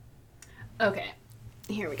Okay,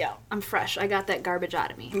 here we go. I'm fresh. I got that garbage out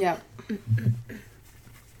of me. Yep.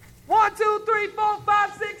 1, 2, 3, 4,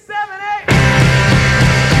 5, 6, 7, 8.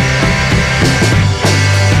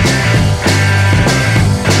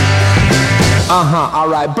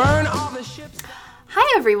 Alright, burn all the ships.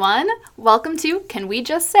 Hi, everyone. Welcome to Can We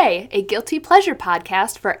Just Say, a guilty pleasure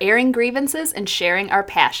podcast for airing grievances and sharing our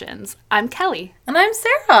passions. I'm Kelly. And I'm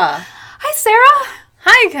Sarah. Hi, Sarah.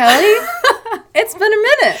 Hi, Kelly. It's been a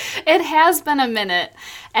minute. It has been a minute.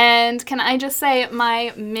 And can I just say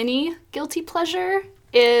my mini guilty pleasure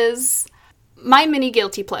is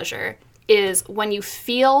when you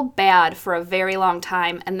feel bad for a very long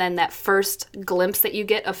time and then that first glimpse that you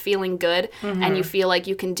get of feeling good and you feel like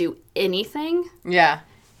you can do anything. Yeah.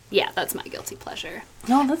 Yeah, that's my guilty pleasure.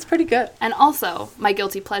 No, that's pretty good. And also, my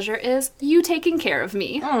guilty pleasure is you taking care of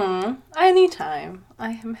me. Anytime.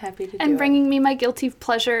 I am happy to do And it. bringing me my guilty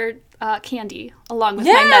pleasure candy along with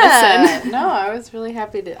my medicine. No, I was really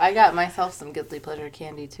happy to. I got myself some guilty pleasure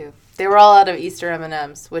candy, too. They were all out of Easter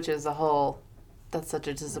M&Ms, which is that's such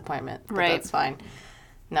a disappointment. But Right. that's fine.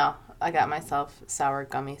 No, I got myself sour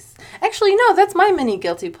gummies. Actually, no, that's my mini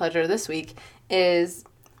guilty pleasure this week is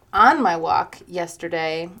on my walk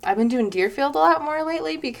yesterday. I've been doing Deerfield a lot more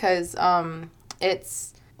lately because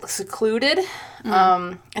it's secluded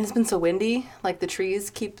and it's been so windy. Like the trees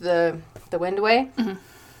keep the wind away.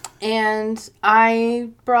 And I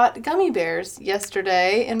brought gummy bears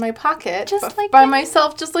yesterday in my pocket by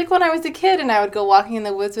myself, just like when I was a kid, and I would go walking in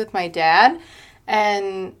the woods with my dad.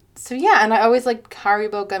 And so, yeah, and I always liked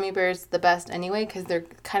Haribo gummy bears the best anyway because they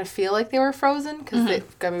kind of feel like they were frozen because the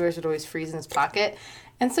gummy bears would always freeze in his pocket.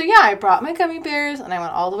 And so, yeah, I brought my gummy bears and I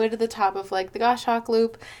went all the way to the top of, like, the Goshawk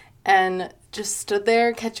Loop and just stood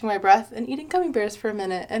there catching my breath and eating gummy bears for a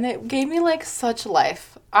minute. And it gave me, like, such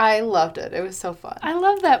life. I loved it. It was so fun. I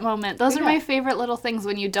love that moment. Those are my favorite little things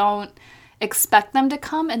when you don't expect them to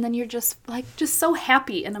come and then you're just so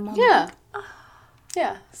happy in a moment. Yeah.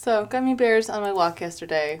 Yeah. So gummy bears on my walk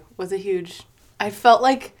yesterday was I felt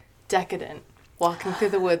like decadent walking through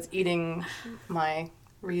the woods eating my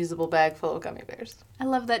reusable bag full of gummy bears. I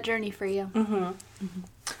love that journey for you.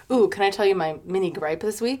 Ooh, can I tell you my mini gripe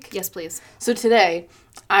this week? Yes, please. So today,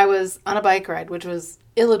 I was on a bike ride, which was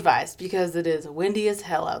ill-advised because it is windy as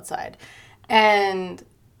hell outside. And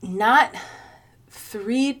not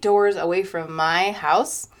 3 doors away from my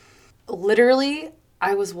house, literally,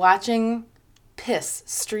 I was watching piss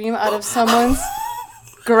stream out of someone's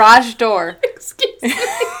garage door. Excuse me.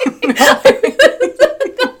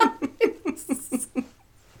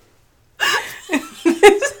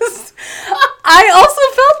 I also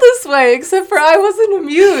felt this way, except for I wasn't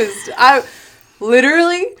amused.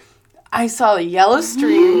 I saw a yellow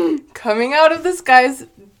stream coming out of this guy's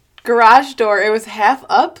garage door. It was half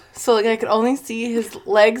up, so like I could only see his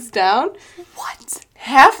legs down. What?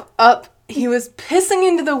 Half up, he was pissing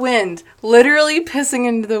into the wind, literally pissing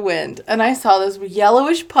into the wind. And I saw this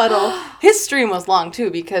yellowish puddle. His stream was long, too,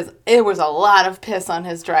 because it was a lot of piss on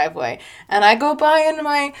his driveway. And I go by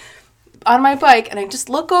on my bike, and I just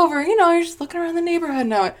look over, you're just looking around the neighborhood,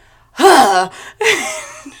 and I went,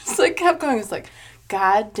 just like kept going. It's like,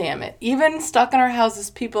 God damn it. Even stuck in our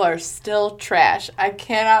houses, people are still trash. I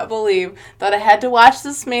cannot believe that I had to watch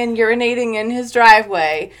this man urinating in his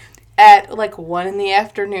driveway at like 1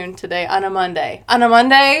 p.m. today on a Monday. On a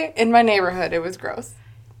Monday in my neighborhood, it was gross.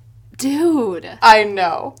 Dude. I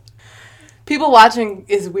know. People watching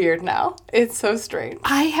is weird now. It's so strange.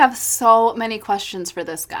 I have so many questions for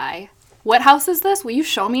this guy. What house is this? Will you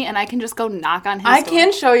show me and I can just go knock on his door? I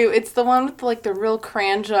can show you. It's the one with like the real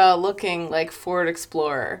Cranja looking like Ford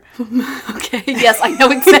Explorer. Okay. Yes, I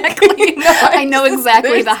know exactly. I know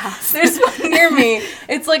exactly the house. There's one near me.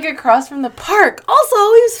 It's like across from the park. Also,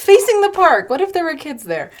 he was facing the park. What if there were kids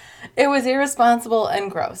there? It was irresponsible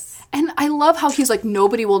and gross. And I love how he's like,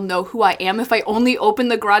 nobody will know who I am if I only open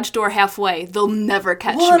the garage door halfway. They'll never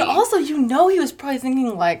catch me. And also, he was probably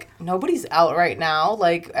thinking, like, nobody's out right now.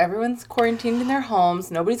 Like, everyone's quarantined in their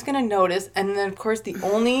homes. Nobody's going to notice. And then, of course, the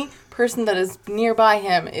only person that is nearby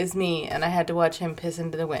him is me. And I had to watch him piss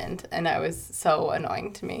into the wind. And that was so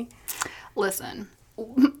annoying to me. Listen,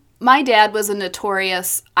 my dad was a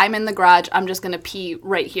notorious, I'm in the garage, I'm just going to pee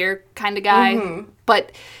right here kind of guy.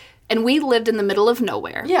 And we lived in the middle of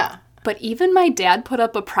nowhere. Yeah. But even my dad put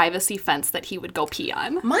up a privacy fence that he would go pee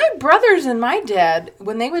on. My brothers and my dad,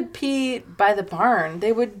 when they would pee by the barn,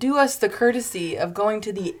 they would do us the courtesy of going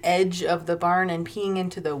to the edge of the barn and peeing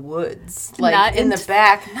into the woods. Like, not in the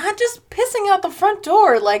back. Not just pissing out the front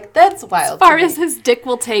door. Like, that's wild. As far as his dick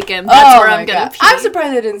will take him, that's where I'm going to pee. I'm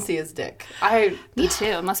surprised I didn't see his dick. Me too.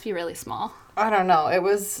 It must be really small. I don't know. It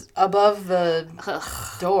was above the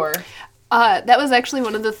door. That was actually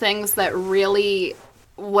one of the things that really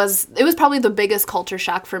it was probably the biggest culture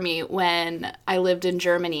shock for me when I lived in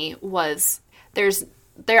Germany was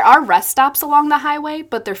there are rest stops along the highway,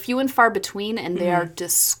 but they're few and far between, and they are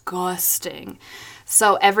disgusting.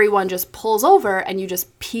 So everyone just pulls over, and you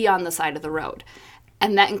just pee on the side of the road.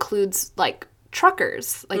 And that includes, like,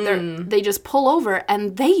 truckers. Like, they just pull over,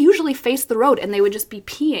 and they usually face the road, and they would just be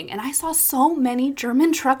peeing. And I saw so many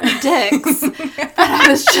German trucker dicks that I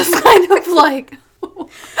was just kind of like...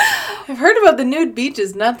 I've heard about the nude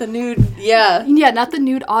beaches, not the nude... Yeah. Yeah, not the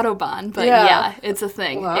nude Autobahn, but yeah it's a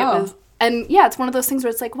thing. Wow. And yeah, it's one of those things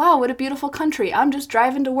where it's like, wow, what a beautiful country. I'm just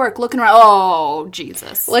driving to work, looking around. Oh,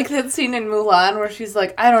 Jesus. Like that scene in Mulan where she's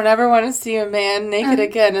like, I don't ever want to see a man naked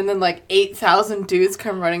again. And then like 8,000 dudes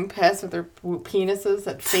come running past with their penises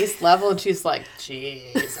at face level. And she's like,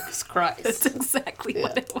 Jesus Christ. That's exactly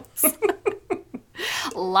what it was.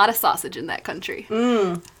 A lot of sausage in that country.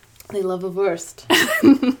 They love a wurst.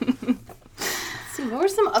 See, what were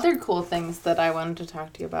some other cool things that I wanted to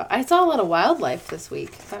talk to you about? I saw a lot of wildlife this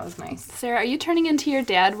week. That was nice. Sarah, are you turning into your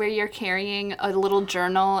dad where you're carrying a little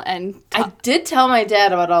journal and... I did tell my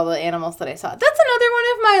dad about all the animals that I saw. That's another one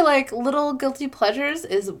of my, like, little guilty pleasures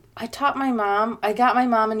is I got my mom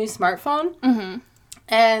a new smartphone. Mm-hmm.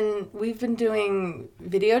 And we've been doing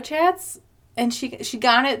video chats. And she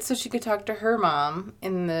got it so she could talk to her mom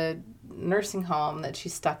in the nursing home that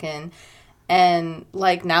she's stuck in. And,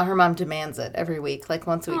 like, now her mom demands it every week, like,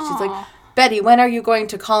 once a week. Aww. She's like, Betty, when are you going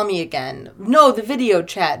to call me again? No, the video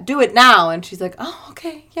chat. Do it now. And she's like, oh,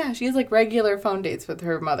 okay. Yeah, she has, like, regular phone dates with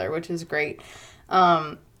her mother, which is great.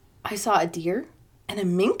 I saw a deer and a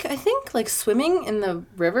mink, I think, like, swimming in the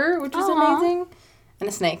river, which is amazing. And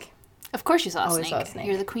a snake. Of course you saw a Always snake. saw a snake.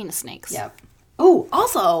 You're the queen of snakes. Yep. Oh,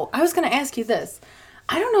 also, I was going to ask you this.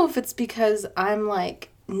 I don't know if it's because I'm, like,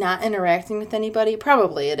 not interacting with anybody.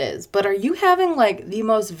 Probably it is. But are you having, like, the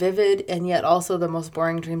most vivid and yet also the most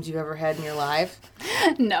boring dreams you've ever had in your life?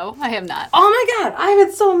 No, I have not. Oh, my God. I've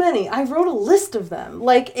had so many. I wrote a list of them.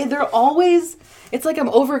 Like, they're always... It's like I'm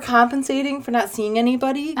overcompensating for not seeing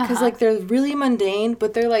anybody. Because, like, they're really mundane,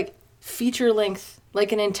 but they're, like, feature-length,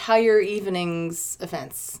 like an entire evening's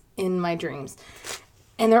events in my dreams.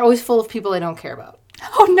 And they're always full of people I don't care about.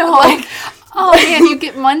 Oh, no. Like, oh, man, you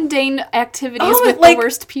get mundane activities with the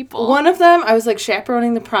worst people. One of them, I was, like,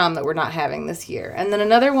 chaperoning the prom that we're not having this year. And then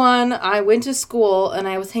another one, I went to school, and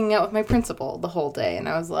I was hanging out with my principal the whole day. And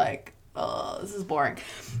I was like, oh, this is boring.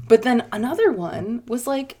 But then another one was,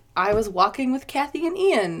 like, I was walking with Kathy and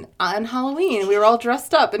Ian on Halloween. We were all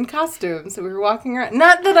dressed up in costumes. So we were walking around.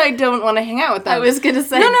 Not that I don't want to hang out with them. I was going to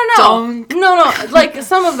say, No. Like,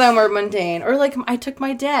 some of them were mundane. Or, like, I took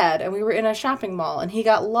my dad, and we were in a shopping mall, and he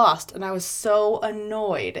got lost, and I was so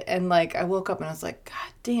annoyed. And, like, I woke up, and I was like,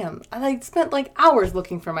 God damn. I, like, spent, like, hours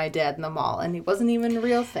looking for my dad in the mall, and he wasn't even a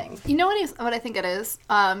real thing. You know what I think it is?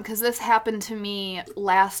 Because this happened to me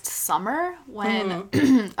last summer when,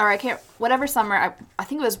 whatever summer, I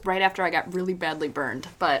think it was right after I got really badly burned.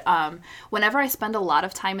 But whenever I spend a lot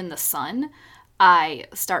of time in the sun, I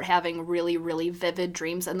start having really, really vivid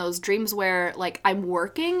dreams. And those dreams where, like, I'm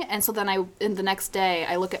working, and so then in the next day,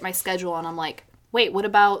 I look at my schedule, and I'm like, wait, what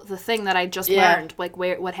about the thing that I just learned? Like,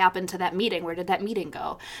 what happened to that meeting? Where did that meeting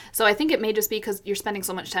go? So I think it may just be because you're spending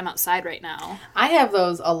so much time outside right now. I have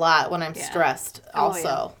those a lot when I'm stressed also.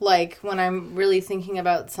 Oh, yeah. Like, when I'm really thinking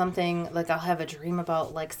about something, like, I'll have a dream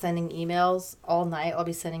about, like, sending emails all night. I'll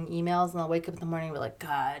be sending emails, and I'll wake up in the morning and be like,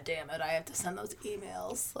 God damn it, I have to send those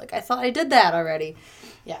emails. Like, I thought I did that already.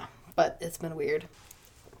 Yeah, but it's been weird.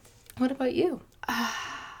 What about you?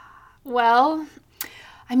 Well...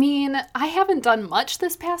 I mean, I haven't done much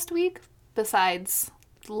this past week besides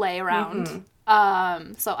lay around.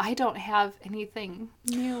 So I don't have anything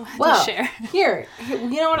new to share. Here,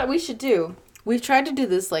 you know what we should do? We've tried to do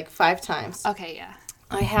this like 5 times. Okay, yeah.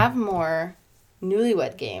 I have more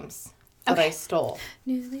Newlywed Games that I stole.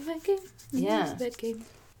 Newlywed Game. Newlywed Game.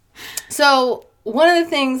 So one of the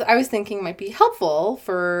things I was thinking might be helpful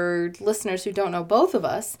for listeners who don't know both of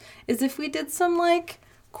us is if we did some, like,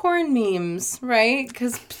 corn memes, right?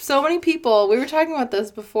 Because so many people, we were talking about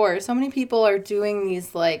this before, so many people are doing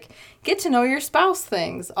these, like, get to know your spouse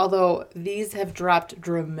things, although these have dropped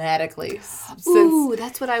dramatically since... Ooh,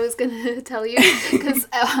 that's what I was going to tell you, because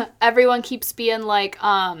everyone keeps being like,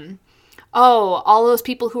 all those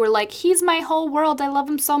people who are like, he's my whole world, I love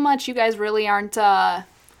him so much, you guys really aren't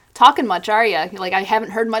talking much, are you? Like, I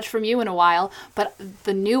haven't heard much from you in a while. But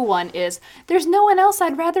the new one is, there's no one else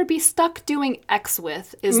I'd rather be stuck doing X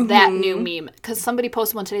with, is that new meme. Because somebody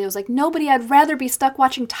posted one today that was like, nobody I'd rather be stuck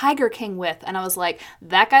watching Tiger King with. And I was like,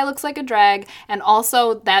 that guy looks like a drag. And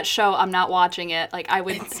also, that show, I'm not watching it. Like,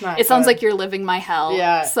 it sounds like you're living my hell.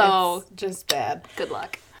 Yeah, so it's just bad. Good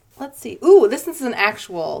luck. Let's see. Ooh, this is an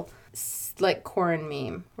actual, like, Corin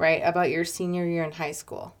meme, right? About your senior year in high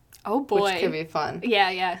school. Oh, boy. Which could be fun.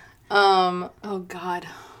 Yeah. Oh, God.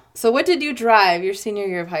 So what did you drive your senior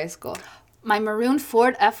year of high school? My maroon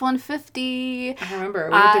Ford F-150. I remember.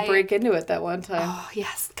 We had to break into it that one time. Oh,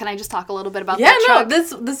 yes. Can I just talk a little bit about that truck?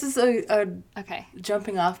 This is a okay.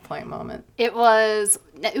 jumping off point moment. It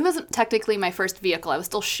wasn't technically my first vehicle. I was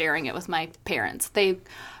still sharing it with my parents. They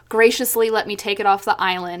graciously let me take it off the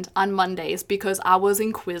island on Mondays because I was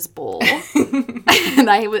in Quiz Bowl. And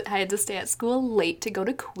I had to stay at school late to go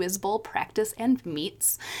to Quiz Bowl practice and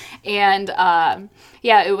meets. And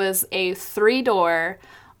it was a 3-door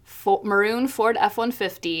maroon Ford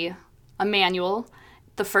F-150, a manual.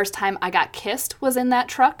 The first time I got kissed was in that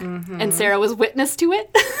truck, and Sarah was witness to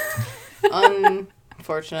it.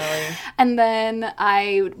 Unfortunately. And then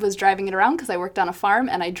I was driving it around because I worked on a farm,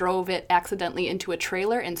 and I drove it accidentally into a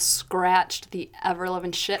trailer and scratched the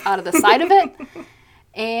ever-loving shit out of the side of it.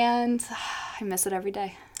 And I miss it every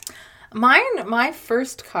day. My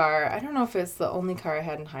first car, I don't know if it's the only car I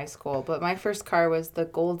had in high school, but my first car was the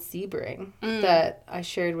gold Sebring that I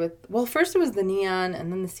shared with, well, first it was the Neon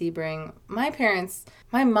and then the Sebring.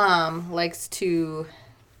 My mom likes to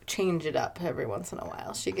change it up every once in a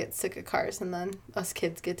while. She gets sick of cars, and then us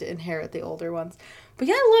kids get to inherit the older ones. But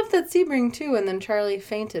yeah, I loved that Sebring too, and then Charlie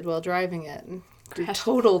fainted while driving it and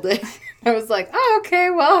totaled it. I was like, oh, okay,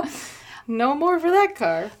 well, no more for that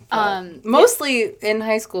car. Mostly in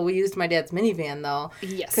high school, we used my dad's minivan, though.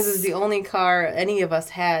 Yes. Because it was the only car any of us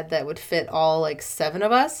had that would fit all, like, 7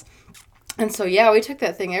 of us. And so, yeah, we took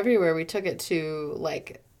that thing everywhere. We took it to,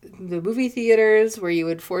 like, the movie theaters where you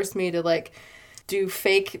would force me to, like, do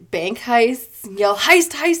fake bank heists and yell, heist,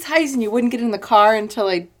 heist, heist, and you wouldn't get in the car until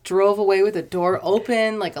I drove away with the door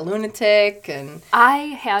open like a lunatic. And I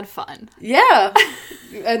had fun. Yeah.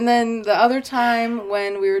 And then the other time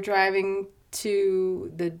when we were driving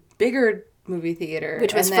to the bigger movie theater,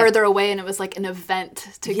 which was further away, and it was like an event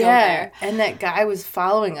to go there. And that guy was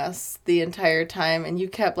following us the entire time, and you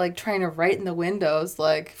kept like trying to write in the windows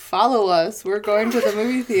like, follow us, we're going to the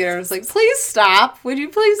movie theater. I was like, please stop, would you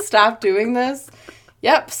please stop doing this?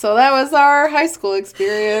 Yep, so that was our high school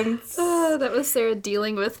experience. That was Sarah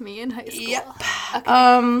dealing with me in high school. Yep.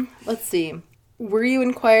 Okay. Let's see, were you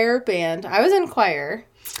in choir or band? I was in choir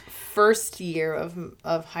first year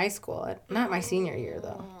of high school, not my senior year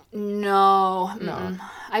though. No.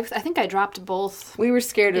 I think I dropped both. We were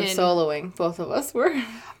scared of soloing. Both of us were.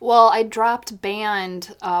 Well, I dropped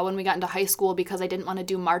band when we got into high school because I didn't want to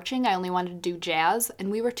do marching. I only wanted to do jazz,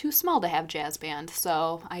 and we were too small to have jazz band.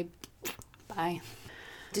 So bye.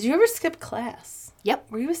 Did you ever skip class?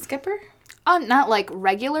 Yep. Were you a skipper? Not like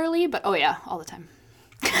regularly, but oh yeah, all the time.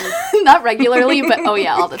 Not regularly, but oh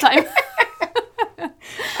yeah, all the time.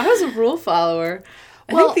 I was a rule follower.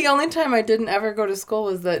 I think the only time I didn't ever go to school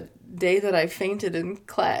was that day that I fainted in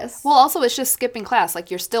class. Well, also, it's just skipping class.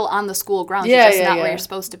 Like, you're still on the school grounds. You're just not where you're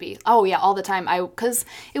supposed to be. Oh, yeah, all the time. Because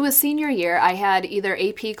it was senior year, I had either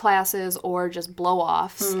AP classes or just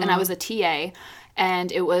blow-offs, and I was a TA,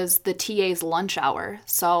 and it was the TA's lunch hour,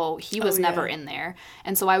 so he was never in there.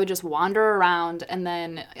 And so I would just wander around, and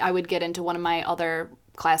then I would get into one of my other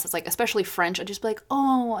classes, like especially French. I'd just be like,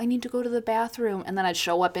 oh, I need to go to the bathroom, and then I'd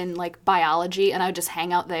show up in like biology, and I would just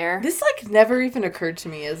hang out there. This like never even occurred to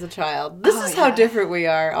me as a child. This is how different we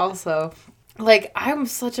are also. Like, I'm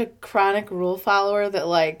such a chronic rule follower that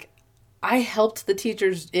like I helped the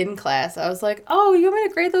teachers in class. I was like, oh, you want me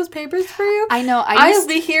to grade those papers for you? I know. I'll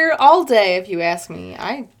be here all day if you ask me.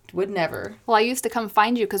 I would never. Well, I used to come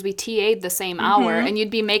find you because we TA'd the same hour, and you'd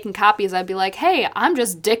be making copies. I'd be like, hey, I'm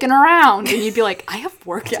just dicking around. And you'd be like, I have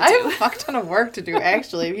work to do. I have a fuck ton of work to do,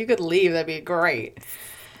 actually. If you could leave, that'd be great.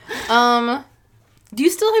 Do you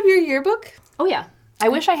still have your yearbook? Oh, yeah. I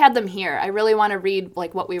wish I had them here. I really want to read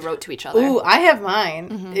like what we wrote to each other. Ooh, I have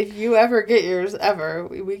mine. If you ever get yours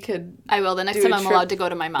we could. I will. The next time I'm allowed to go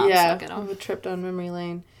to my mom's. Yeah, I'll get them. have a trip down memory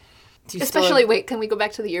lane. Wait, can we go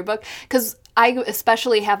back to the yearbook? Because I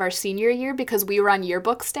especially have our senior year because we were on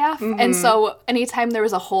yearbook staff. And so anytime there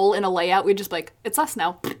was a hole in a layout, we'd just be like, it's us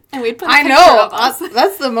now. And we'd put a picture of us.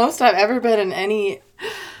 That's the most I've ever been in any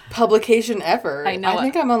publication ever. I know. I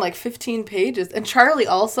think I'm on like 15 pages. And Charlie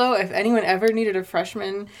also, if anyone ever needed a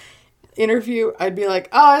freshman interview, I'd be like,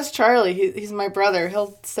 oh, it's Charlie. He's my brother.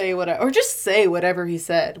 He'll say whatever. Or just say whatever he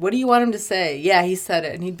said. What do you want him to say? Yeah, he said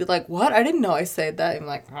it. And he'd be like, what? I didn't know I said that. I'm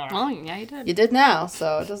like, Oh, yeah, you did. you did now,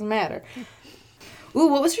 so it doesn't matter. Ooh,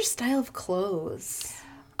 what was your style of clothes?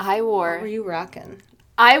 I What were wore you rocking?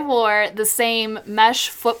 the same mesh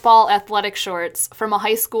football athletic shorts from a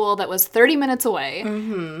high school that was 30 minutes away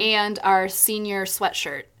and our senior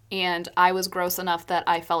sweatshirt. And I was gross enough that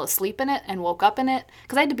I fell asleep in it and woke up in it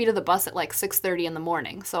because I had to be to the bus at like 6:30 in the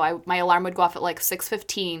morning. So my alarm would go off at like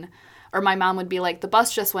 6:15, or my mom would be like, the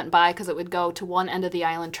bus just went by, because it would go to one end of the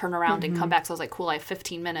island, turn around, and come back. So I was like, cool, I have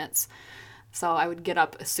 15 minutes. So I would get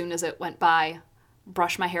up as soon as it went by,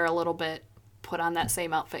 brush my hair a little bit, put on that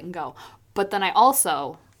same outfit, and go. But then I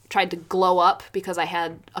also tried to glow up because I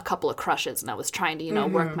had a couple of crushes and I was trying to,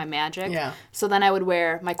 work my magic. Yeah. So then I would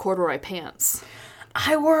wear my corduroy pants.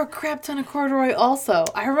 I wore a crap ton of corduroy also.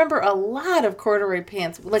 I remember a lot of corduroy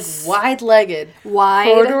pants, like wide-legged.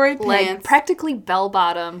 Corduroy pants. Practically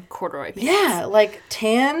bell-bottom corduroy pants. Yeah, like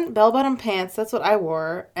tan bell-bottom pants. That's what I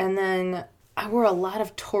wore. And then I wore a lot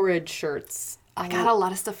of Torrid shirts. I got a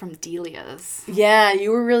lot of stuff from Delia's. Yeah,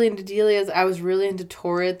 you were really into Delia's. I was really into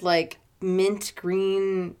Torrid, like mint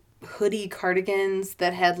green hoodie cardigans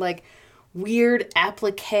that had like weird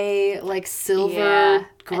applique, like silver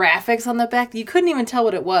graphics on the back. You couldn't even tell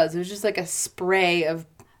what it was. It was just like a spray of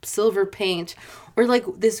silver paint, or like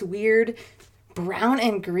this weird brown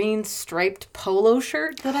and green striped polo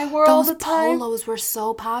shirt that I wore all the time. Those polos were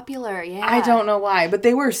so popular, yeah. I don't know why, but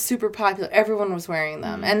they were super popular. Everyone was wearing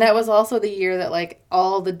them. And that was also the year that like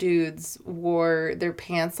all the dudes wore their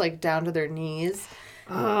pants like down to their knees.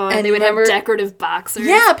 Oh, and they would have decorative boxers.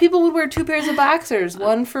 Yeah, people would wear 2 pairs of boxers,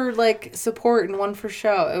 one for like support and one for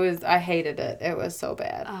show. I hated it. It was so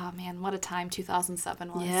bad. Oh man, what a time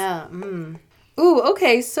 2007 was. Yeah. Ooh,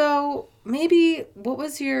 okay, so maybe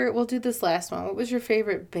we'll do this last one. What was your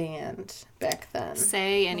favorite band back then?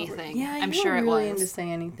 Say Anything. Yeah, I'm sure it really was. into Say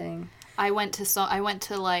Anything. I went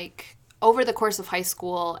to like over the course of high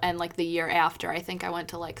school and like the year after, I think I went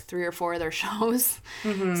to like 3 or 4 of their shows.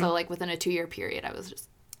 So like within a 2-year period, I was just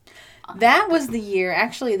That was the year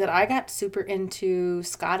actually that I got super into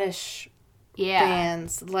Scottish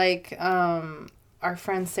bands. Like our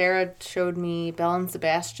friend Sarah showed me Belle and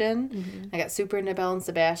Sebastian. I got super into Belle and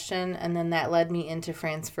Sebastian, and then that led me into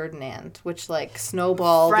Franz Ferdinand, which like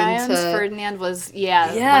snowballed into... Franz Ferdinand was, when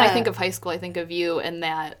I think of high school, I think of you and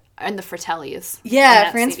the Fratellis.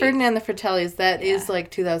 Yeah, Franz Ferdinand and the Fratellis. That is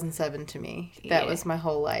like 2007 to me. That was my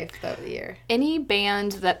whole life that year. Any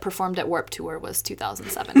band that performed at Warped Tour was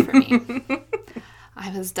 2007 for me.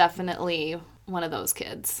 I was definitely one of those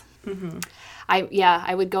kids.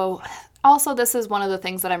 I would go... Also, this is one of the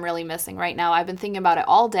things that I'm really missing right now. I've been thinking about it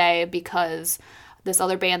all day because this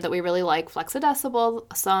other band that we really like, Flexidecibel,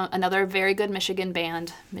 another very good Michigan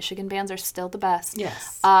band. Michigan bands are still the best.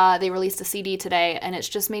 Yes. They released a CD today, and it's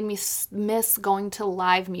just made me miss going to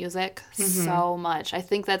live music so much. I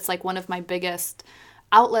think that's like one of my biggest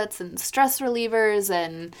outlets and stress relievers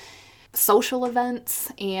and social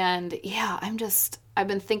events. And yeah, I've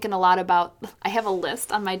been thinking a lot about, I have a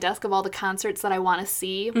list on my desk of all the concerts that I want to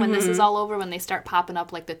see when this is all over, when they start popping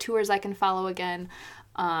up, like the tours I can follow again.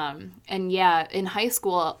 And yeah, in high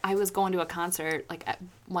school, I was going to a concert like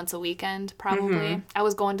once a weekend, probably. I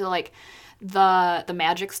was going to like the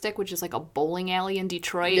Magic Stick, which is like a bowling alley in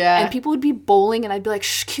Detroit. Yeah. And people would be bowling, and I'd be like,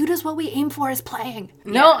 shh, cute is what we aim for is playing.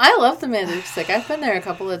 No, I love the Magic Stick. I've been there a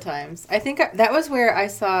couple of times. I think that was where I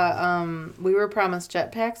saw, We Were Promised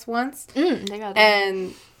Jetpacks once. They got that.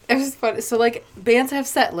 And it was fun. So, like, bands have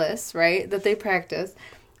set lists, right, that they practice.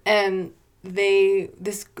 And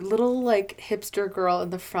this little, like, hipster girl in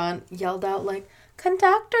the front yelled out, like,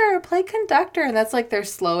 conductor, play conductor. And that's, like, their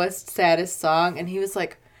slowest, saddest song. And he was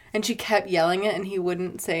like, and she kept yelling it, and he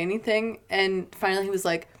wouldn't say anything. And finally he was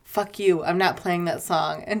like, fuck you, I'm not playing that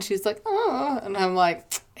song. And she's like, oh. And I'm like,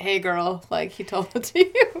 hey, girl, like, he told it to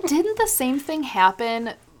you. Didn't the same thing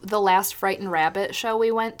happen the last Frightened Rabbit show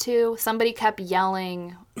we went to? Somebody kept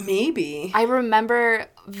yelling. Maybe. I remember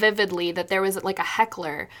vividly that there was like a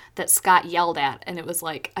heckler that Scott yelled at, and it was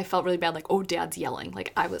like, I felt really bad, like, oh, Dad's yelling.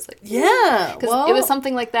 Like, I was like, yeah, because it was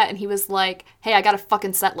something like that, and he was like, hey, I got a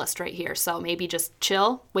fucking set list right here, so maybe just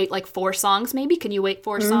chill, wait like 4 songs maybe. Can you wait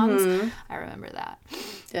 4 songs? I remember that.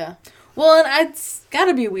 Yeah. Well, and it's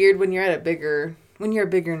gotta be weird when you're a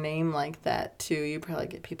bigger name like that, too. You probably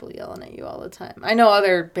get people yelling at you all the time. I know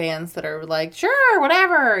other bands that are like, sure,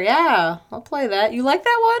 whatever, yeah, I'll play that. You like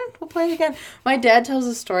that one? We'll play it again. My dad tells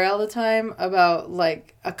a story all the time about,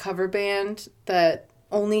 like, a cover band that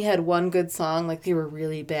only had one good song. Like, they were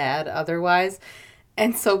really bad otherwise.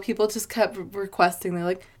 And so people just kept requesting. They're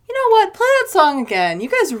like, you know what, play that song again. You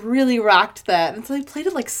guys really rocked that. And so they played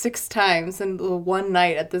it like 6 times in one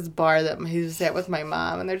night at this bar that he was at with my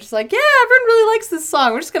mom. And they're just like, yeah, everyone really likes this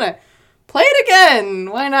song. We're just going to play it again.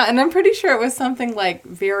 Why not? And I'm pretty sure it was something like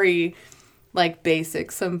very like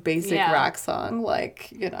basic, some basic rock song,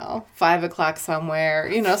 like, 5 o'clock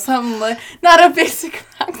somewhere, something like, not a basic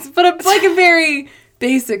rock, but like a very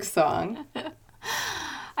basic song.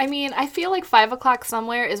 I mean, I feel like 5 o'clock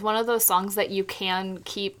somewhere is one of those songs that you can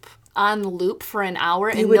keep on loop for an hour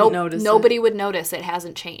and nobody would notice it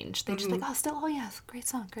hasn't changed. They just like, oh yes, great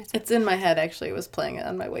song. It's in my head, actually. I was playing it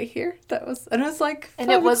on my way here. And it was like, and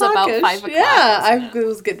it was about 5 o'clock. Yeah, I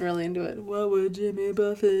was getting really into it. What would Jimmy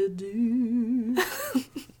Buffett do?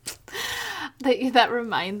 That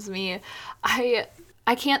reminds me,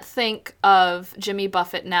 I can't think of Jimmy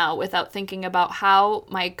Buffett now without thinking about how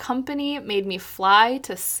my company made me fly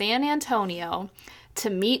to San Antonio to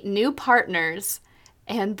meet new partners,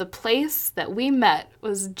 and the place that we met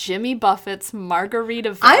was Jimmy Buffett's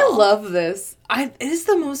Margaritaville. I love this. It is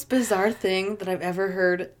the most bizarre thing that I've ever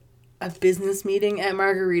heard, a business meeting at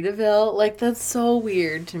Margaritaville. Like, that's so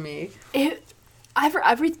weird to me.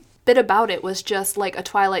 Every bit about it was just like a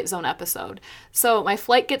Twilight Zone episode. So my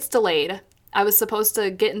flight gets delayed. I was supposed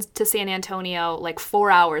to get into San Antonio like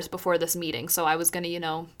 4 hours before this meeting. So I was going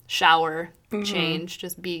to, shower, change,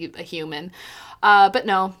 just be a human. But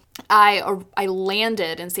no, I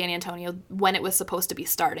landed in San Antonio when it was supposed to be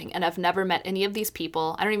starting. And I've never met any of these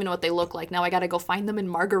people. I don't even know what they look like. Now I got to go find them in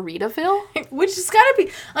Margaritaville. Which has got to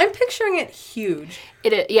be, I'm picturing it huge.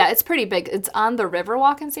 It's pretty big. It's on the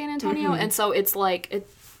Riverwalk in San Antonio. And so it's like,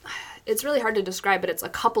 it's really hard to describe, but it's a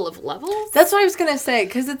couple of levels. That's what I was going to say,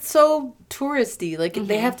 because it's so touristy. Like,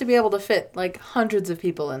 they have to be able to fit, like, hundreds of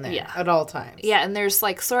people in there at all times. Yeah, and there's,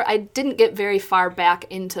 like, I didn't get very far back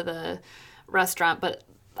into the restaurant, but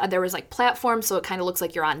there was, like, platforms, so it kind of looks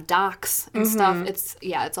like you're on docks and stuff. It's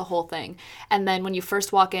a whole thing. And then when you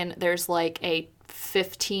first walk in, there's, like, a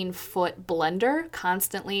 15-foot blender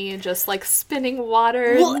constantly just, like, spinning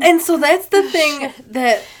water. Well, and so that's the thing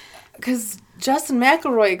that, because Justin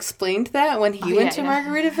McElroy explained that when he went to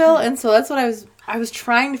Margaritaville, and so that's what I was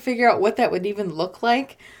trying to figure out what that would even look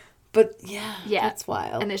like, but yeah, that's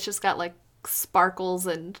wild. And it's just got like sparkles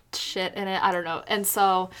and shit in it. I don't know. And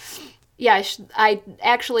so, yeah, I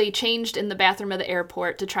actually changed in the bathroom of the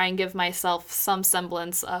airport to try and give myself some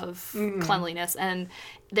semblance of cleanliness, and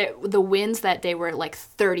the winds that day were like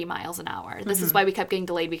 30 miles an hour. This is why we kept getting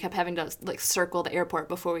delayed. We kept having to like circle the airport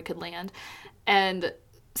before we could land, and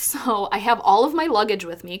so I have all of my luggage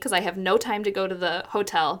with me because I have no time to go to the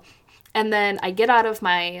hotel. And then I get out of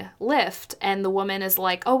my Lyft, and the woman is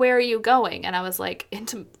like, oh, where are you going? And I was like,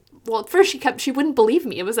 well, at first she wouldn't believe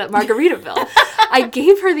me. It was at Margaritaville. I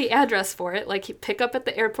gave her the address for it, like pick up at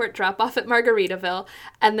the airport, drop off at Margaritaville.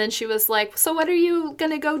 And then she was like, so what are you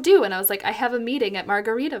going to go do? And I was like, I have a meeting at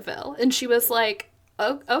Margaritaville. And she was like,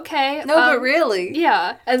 oh, okay. No, but really?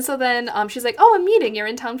 Yeah. And so then she's like, oh, a meeting. You're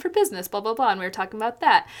in town for business, blah, blah, blah. And we were talking about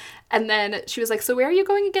that. And then she was like, so where are you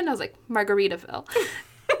going again? And I was like, Margaritaville.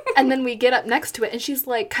 And then we get up next to it, and she's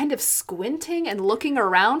like kind of squinting and looking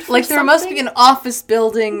around for like something. There must be an office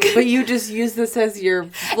building, but you just use this as your,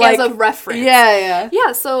 like, as a reference. Yeah.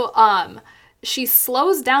 Yeah, so she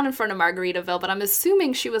slows down in front of Margaritaville, but I'm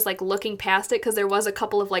assuming she was like looking past it because there was a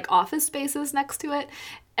couple of like office spaces next to it.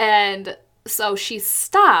 And so she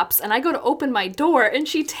stops, and I go to open my door, and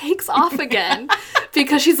she takes off again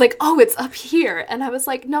because she's like, oh, it's up here. And I was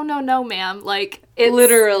like, no, ma'am. Like, it's...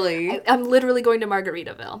 Literally. I'm literally going to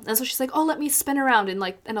Margaritaville. And so she's like, oh, let me spin around. And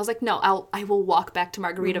I was like, no, I will walk back to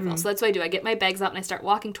Margaritaville. So that's what I do. I get my bags out, and I start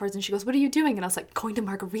walking towards, and she goes, what are you doing? And I was like, going to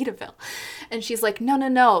Margaritaville. And she's like,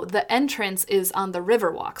 no. The entrance is on the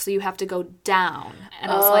Riverwalk, so you have to go down.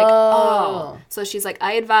 And I was like, oh. So she's like,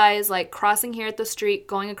 I advise, like, crossing here at the street,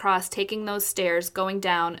 going across, taking those stairs, going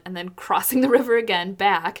down, and then crossing the river again,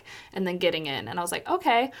 back, and then getting in. And I was like,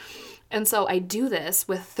 okay. And so I do this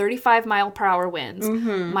with 35-mile-per-hour winds,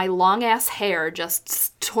 my long-ass hair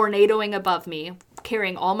just tornadoing above me,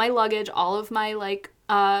 carrying all my luggage, all of my, like,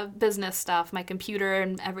 business stuff, my computer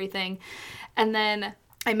and everything. And then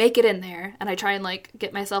I make it in there, and I try and, like,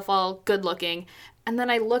 get myself all good-looking. And then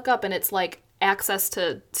I look up, and it's, like, access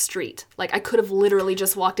to street. Like, I could have literally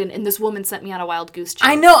just walked in, and this woman sent me on a wild goose chase.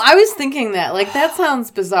 I know. I was thinking that. Like, that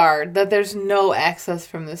sounds bizarre, that there's no access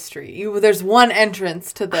from the street. There's one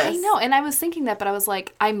entrance to this. I know, and I was thinking that, but I was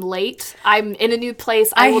like, I'm late. I'm in a new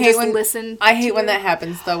place. I will just listen. I hate when that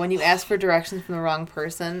happens, though, when you ask for directions from the wrong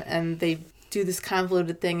person, and they do this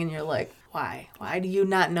convoluted thing, and you're like, why? Why do you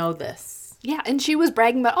not know this? Yeah, and she was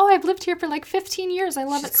bragging about, I've lived here for like 15 years. I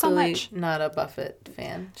love it so clearly much. not a Buffett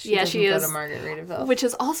fan. Yeah, she doesn't is. go to Margaritaville. Which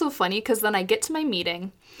is also funny because then I get to my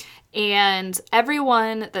meeting and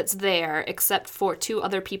everyone that's there except for 2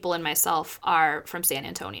 other people and myself are from San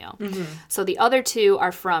Antonio. So the other 2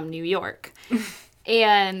 are from New York.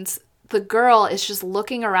 And the girl is just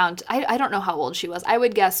looking around. I don't know how old she was. I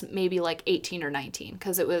would guess maybe like 18 or 19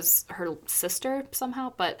 because it was her sister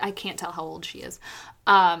somehow, but I can't tell how old she is.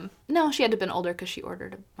 No, she had to have been older because she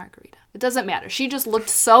ordered a margarita. It doesn't matter. She just looked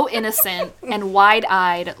so innocent and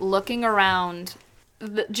wide-eyed looking around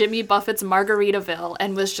Jimmy Buffett's Margaritaville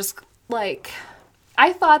and was just like,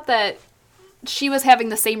 I thought that she was having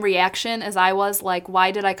the same reaction as I was, like,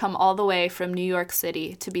 why did I come all the way from New York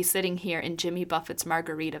City to be sitting here in Jimmy Buffett's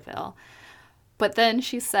Margaritaville? But then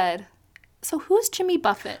she said, so who's Jimmy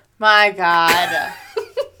Buffett? My God.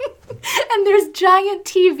 And there's giant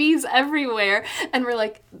TVs everywhere. And we're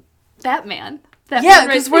like, that man. That Yeah, man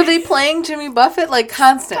right because were there." they playing Jimmy Buffett, like,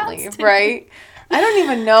 constantly, right? I don't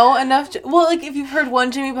even know enough. Well, like, if you've heard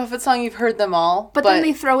one Jimmy Buffett song, you've heard them all. But then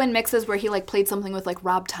they throw in mixes where he, like, played something with, like,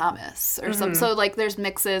 Rob Thomas or something. So, like, there's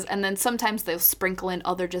mixes, and then sometimes they'll sprinkle in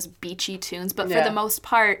other just beachy tunes. But for Yeah. the most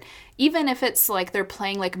part, even if it's, like, they're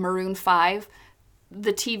playing, like, Maroon 5,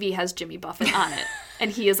 the TV has Jimmy Buffett on it.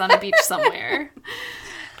 And he is on a beach somewhere.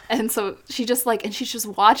 And so she just, like, and she's just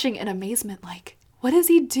watching in amazement, like, what does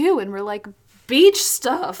he do? And we're like, beach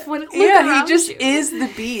stuff. Look Yeah, he around just you. is the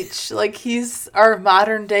beach. Like, he's our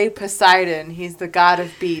modern day Poseidon. He's the god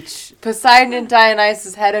of beach. Poseidon and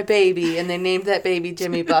Dionysus had a baby, and they named that baby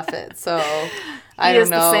Jimmy Buffett. So, I He don't is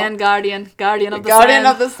know. the sand guardian. Guardian of the Guardian sand.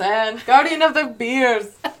 of the sand. Guardian of the beers.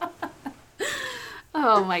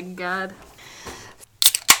 Oh, my God.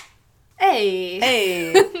 Hey.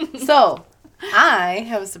 Hey. So, I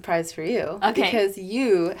have a surprise for you. Okay. Because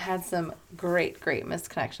you had some great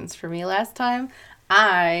misconnections for me last time.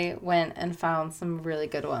 I went and found some really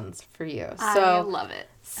good ones for you. I So, love it.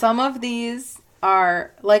 some of these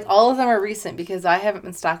are, like, all of them are recent because I haven't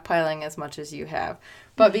been stockpiling as much as you have.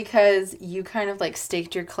 But because you kind of, like,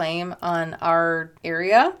 staked your claim on our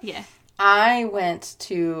area, Yeah. I went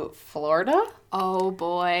to Florida. Oh,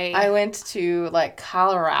 boy. I went to, like,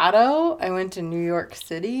 Colorado. I went to New York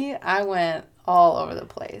City. I went all over the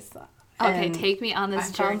place. Okay, And take me on this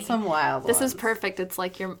I journey. found some wild This is ones. perfect. It's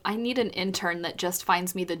like I need an intern that just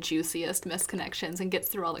finds me the juiciest misconnections and gets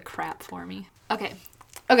through all the crap for me. Okay,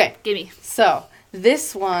 Okay, gimme. so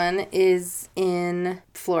this one is in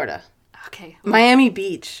Florida. Okay. Miami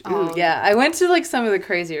Beach. Ooh, Oh. yeah. I went to, like, some of the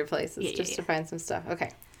crazier places Yeah, just yeah, to find some stuff.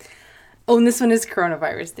 Okay. Oh, and this one is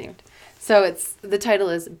coronavirus themed. So the title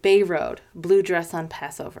is Bay Road, Blue Dress on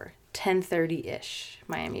Passover, 10:30-ish,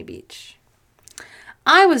 Miami Beach.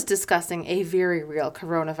 I was discussing a very real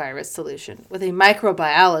coronavirus solution with a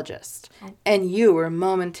microbiologist, and you were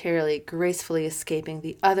momentarily gracefully escaping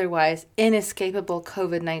the otherwise inescapable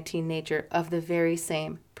COVID-19 nature of the very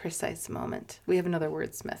same precise moment. We have another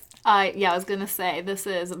wordsmith. Yeah, I was gonna say this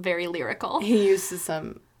is very lyrical. He uses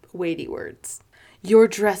some weighty words. Your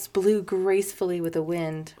dress blew gracefully with the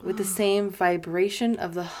wind, with the same vibration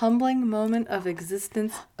of the humbling moment of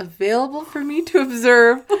existence available for me to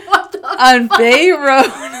observe on Bay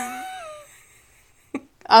Road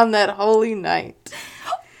on that holy night.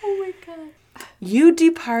 Oh my God. You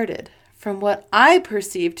departed from what I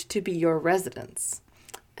perceived to be your residence.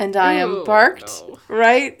 And I Ooh, embarked, no.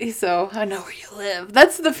 right? So I know where you live.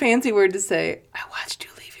 That's the fancy word to say, I watched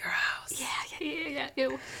you leave your house. Yeah.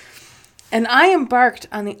 Ew. And I embarked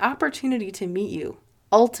on the opportunity to meet you,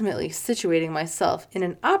 ultimately situating myself in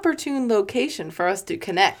an opportune location for us to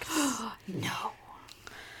connect. No.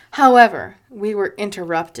 However, we were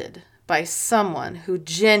interrupted by someone who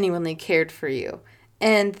genuinely cared for you,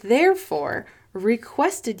 and therefore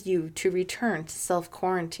requested you to return to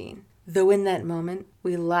self-quarantine. Though in that moment,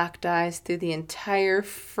 we locked eyes through the entire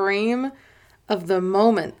frame of the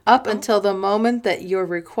moment, up until the moment that your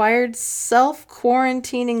required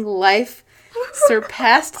self-quarantining life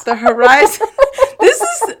surpassed the horizon. This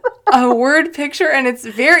is a word picture, and it's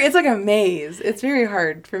like a maze. It's very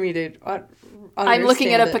hard for me to understand. I'm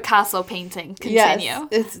looking at a it. Picasso painting. Continue.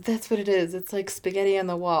 Yes, that's what it is. It's like spaghetti on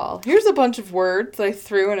the wall. Here's a bunch of words that I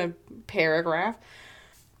threw in a paragraph.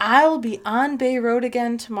 I'll be on Bay Road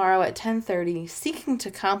again tomorrow at 10:30, seeking to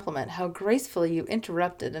compliment how gracefully you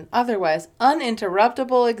interrupted an otherwise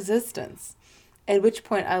uninterruptible existence. At which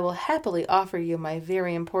point I will happily offer you my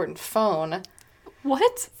very important phone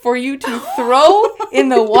What? for you to throw in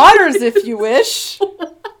the waters if you wish.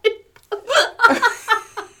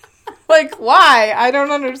 Like, why? I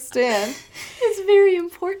don't understand. It's very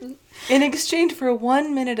important. in exchange for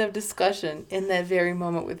 1 minute of discussion in that very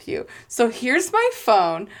moment with you. So here's my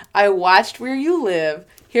phone. I watched where you live.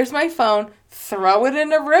 Here's my phone. Throw it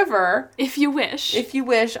in a river. If you wish. If you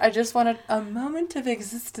wish. I just wanted a moment of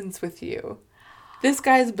existence with you. This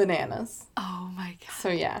guy's bananas. Oh my God. So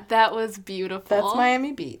yeah. That was beautiful. That's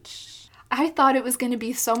Miami Beach. I thought it was going to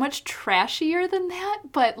be so much trashier than that,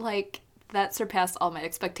 but like that surpassed all my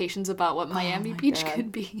expectations about what Miami Beach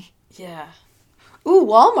could be. Yeah. Ooh,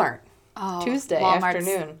 Walmart. Oh, Tuesday Walmart's-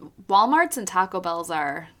 afternoon. Walmarts and Taco Bells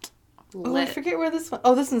are Oh, I lit. forget where this one.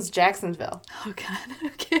 Oh, this one's Jacksonville. Oh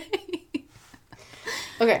God. Okay.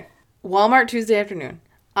 Okay. Walmart Tuesday afternoon.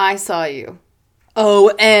 I saw you.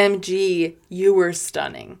 OMG, you were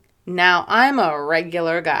stunning. Now, I'm a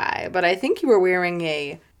regular guy, but I think you were wearing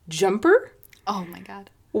a jumper? Oh my God.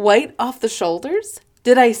 White off the shoulders?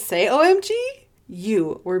 Did I say OMG?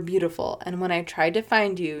 You were beautiful, and when I tried to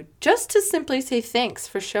find you just to simply say thanks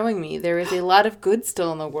for showing me there is a lot of good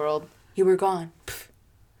still in the world, you were gone. Pff.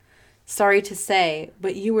 Sorry to say,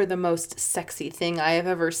 but you were the most sexy thing I have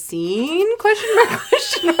ever seen? Question mark,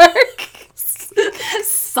 question mark.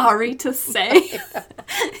 Sorry to say.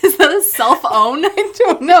 Is that a self-own? I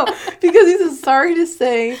don't know, because he says, sorry to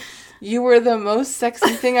say, you were the most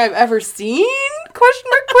sexy thing I've ever seen? Question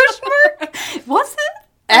mark, question mark. Was it?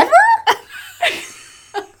 Ever?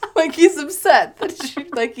 Like he's upset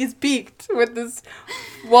like he's peaked with this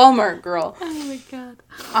Walmart girl. Oh my God.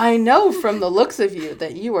 I know from the looks of you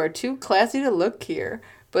that you are too classy to look here,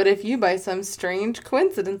 but if you by some strange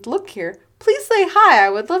coincidence look here, please say hi. I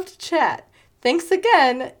would love to chat. Thanks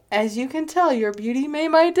again. As you can tell, your beauty made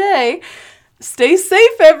my day. Stay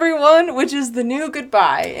safe, everyone, which is the new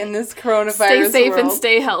goodbye in this coronavirus Stay safe world. and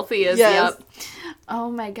stay healthy is Yes. yep. Oh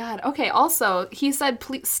my God. Okay, also, he said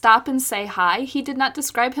please stop and say hi. He did not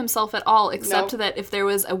describe himself at all, except Nope. that if there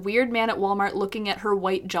was a weird man at Walmart looking at her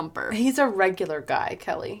white jumper. He's a regular guy,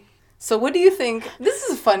 Kelly. So what do you think? This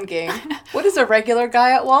is a fun game. What does a regular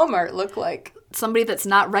guy at Walmart look like? Somebody that's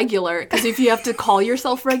not regular, because if you have to call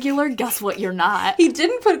yourself regular, guess what you're not. He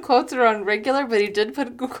didn't put quotes around regular, but he did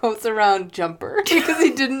put quotes around jumper because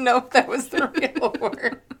he didn't know if that was the real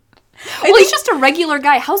word. Well, he's just a regular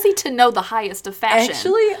guy. How's he to know the highest of fashion?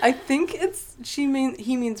 Actually, I think he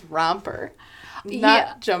means romper, not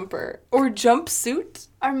Yeah. jumper or jumpsuit.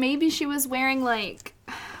 Or maybe she was wearing like...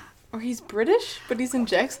 Or he's British, but he's in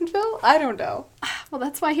Jacksonville. I don't know. Well,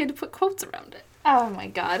 that's why he had to put quotes around it. Oh my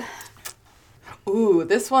God. Ooh,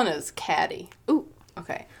 this one is catty. Ooh.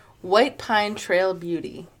 Okay. White Pine Trail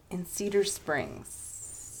Beauty in Cedar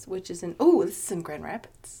Springs, which is in... Ooh, this is in Grand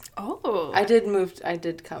Rapids. Oh. I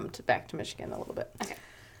did come back to Michigan a little bit. Okay.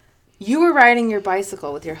 You were riding your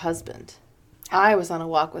bicycle with your husband. I was on a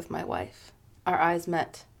walk with my wife. Our eyes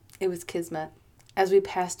met. It was kismet. As we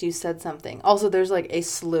passed, you said something. Also, there's like a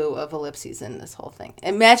slew of ellipses in this whole thing.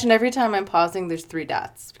 Imagine every time I'm pausing, there's 3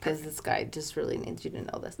 dots, because this guy just really needs you to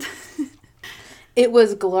know this. It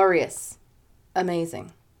was glorious.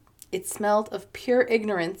 Amazing. It smelled of pure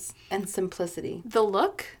ignorance and simplicity. The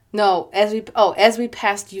look? No, as we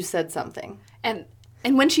passed, you said something. And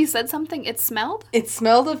when she said something, it smelled? It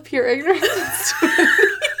smelled of pure ignorance and stupidity.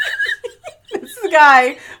 This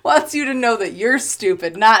guy wants you to know that you're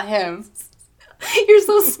stupid, not him. You're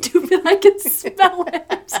so stupid, I can smell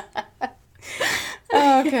it.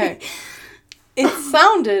 Okay. It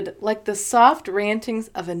sounded like the soft rantings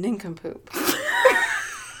of a nincompoop.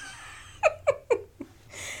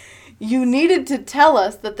 You needed to tell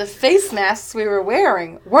us that the face masks we were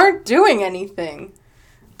wearing weren't doing anything.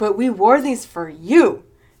 But we wore these for you,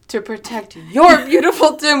 to protect your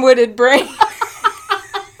beautiful dim-witted brain.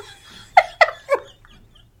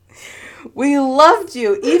 We loved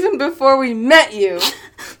you even before we met you.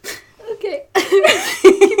 Okay.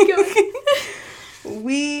 Keep going.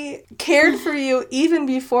 We cared for you even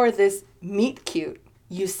before this meet cute.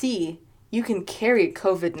 You see, you can carry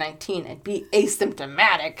COVID-19 and be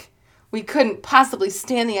asymptomatic. We couldn't possibly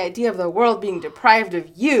stand the idea of the world being deprived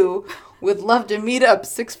of you. Would love to meet up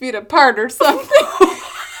 6 feet apart or something.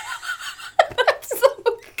 That's so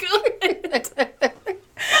good.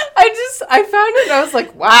 I found it and I was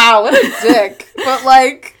like, wow, what a dick. But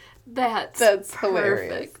like, That's That's perfect.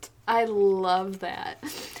 hilarious. I love that.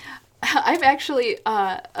 I've actually,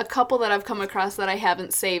 a couple that I've come across that I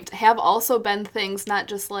haven't saved have also been things not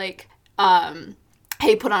just like,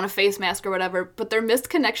 hey, put on a face mask or whatever, but they're missed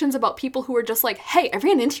connections about people who were just like, hey, I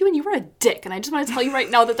ran into you and you were a dick, and I just want to tell you right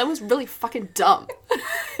now that was really fucking dumb.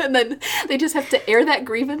 And then they just have to air that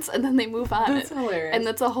grievance and then they move on. That's hilarious. And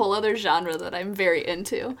that's a whole other genre that I'm very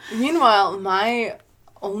into. Meanwhile, my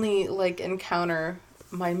only like encounter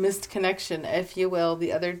my missed connection, if you will,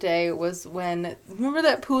 the other day was when, remember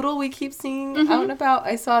that poodle we keep seeing out and about?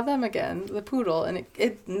 I saw them again, the poodle, and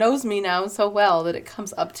it knows me now so well that it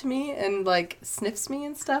comes up to me and, like, sniffs me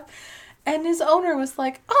and stuff. And his owner was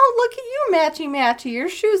like, oh, look at you, matchy-matchy. Your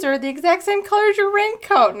shoes are the exact same color as your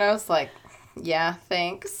raincoat. And I was like, yeah,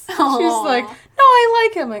 thanks. Aww. She's like, no, I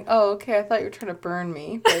like him. I'm like, oh, okay, I thought you were trying to burn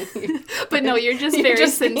me. But no, you're just very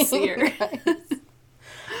sincere.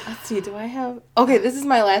 Let's see, do I have... Okay, this is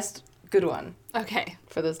my last good one. Okay.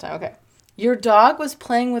 For this time, okay. Your dog was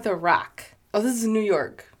playing with a rock. Oh, this is New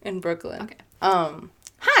York, in Brooklyn. Okay.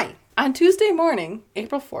 Hi. On Tuesday morning,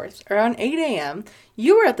 April 4th, around 8 a.m.,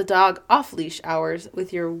 you were at the dog off-leash hours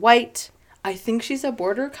with your white, I think she's a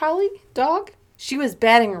border collie dog. She was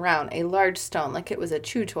batting around a large stone like it was a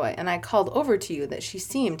chew toy, and I called over to you that she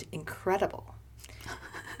seemed incredible.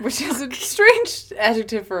 Which is a strange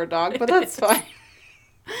adjective for a dog, but that's fine.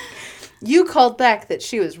 You called back that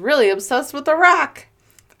she was really obsessed with the rock.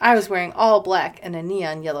 I was wearing all black and a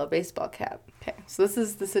neon yellow baseball cap. Okay, so this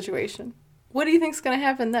is the situation. What do you think's going to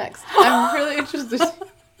happen next? I'm really interested.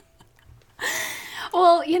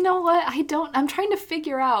 Well, you know what? I'm trying to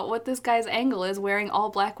figure out what this guy's angle is wearing all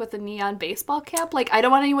black with a neon baseball cap. Like, I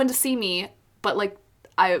don't want anyone to see me, but, like,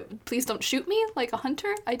 please don't shoot me like a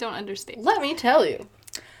hunter. I don't understand. Let me tell you.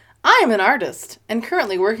 I am an artist and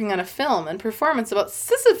currently working on a film and performance about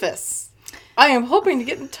Sisyphus. I am hoping to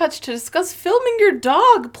get in touch to discuss filming your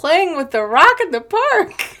dog playing with the rock in the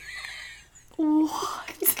park.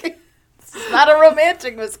 What? It's not a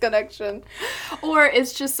romantic misconnection. Or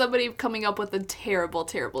it's just somebody coming up with a terrible,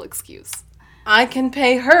 terrible excuse. I can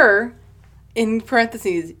pay her, in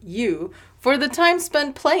parentheses, you, for the time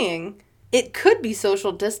spent playing. It could be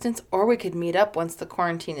social distance, or we could meet up once the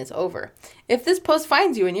quarantine is over. If this post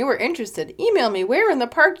finds you and you are interested, email me where in the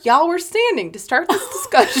park y'all were standing to start this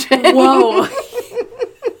discussion. Whoa.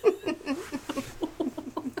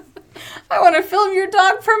 I want to film your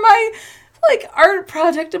dog for my, art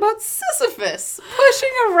project about Sisyphus pushing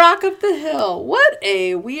a rock up the hill. What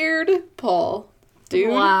a weird pull, dude.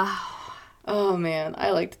 Wow. Oh, man.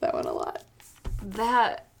 I liked that one a lot.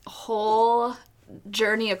 That whole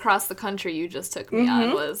journey across the country you just took me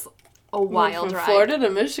on was a wild From ride. Florida to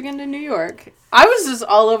Michigan to New York. I was just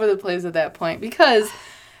all over the place at that point because,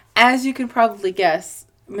 as you can probably guess,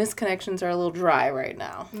 misconnections are a little dry right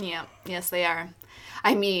now. Yeah, yes they are.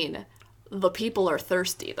 I mean, the people are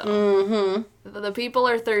thirsty though. Mm-hmm. The people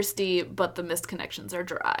are thirsty, but the missed connections are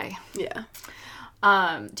dry. Yeah.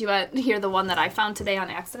 Do you want to hear the one that I found today on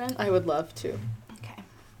accident? I would love to.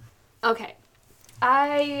 Okay.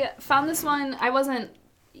 I found this one. I wasn't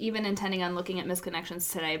even intending on looking at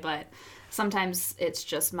misconnections today, but sometimes it's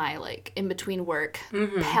just my, in-between work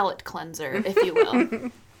palate cleanser, if you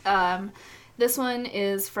will. This one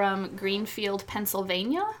is from Greenfield,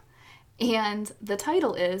 Pennsylvania, and the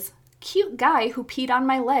title is Cute Guy Who Peed on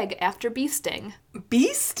My Leg After Bee Sting.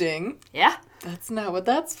 Bee sting? Yeah. That's not what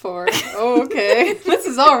that's for. Oh, okay. This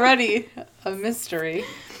is already a mystery.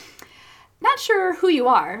 Not sure who you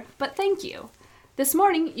are, but thank you. This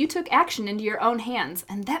morning, you took action into your own hands,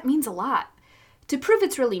 and that means a lot. To prove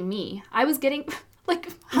it's really me, I was getting...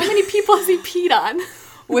 how many people has he peed on?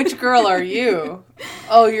 Which girl are you?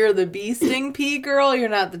 Oh, you're the bee sting pee girl? You're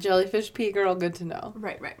not the jellyfish pee girl? Good to know.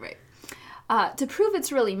 Right. To prove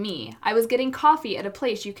it's really me, I was getting coffee at a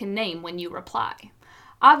place you can name when you reply.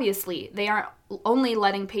 Obviously, they are only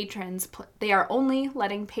letting patrons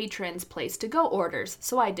place to-go orders,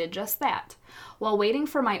 so I did just that. While waiting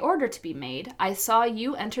for my order to be made, I saw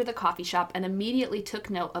you enter the coffee shop and immediately took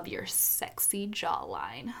note of your sexy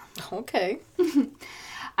jawline. Okay.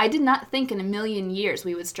 I did not think in a million years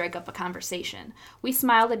we would strike up a conversation. We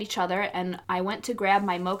smiled at each other, and I went to grab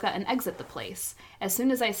my mocha and exit the place. As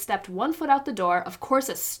soon as I stepped 1 foot out the door, of course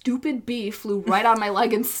a stupid bee flew right on my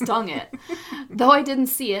leg and stung it. Though I didn't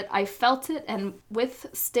see it, I felt it, and with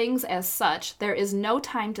stings as such, there is no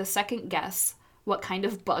time to second guess what kind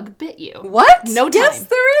of bug bit you. What? No time. Yes,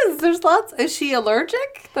 there is. There's lots. Is she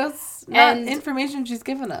allergic? That's not And- information she's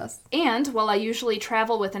given us. And while I usually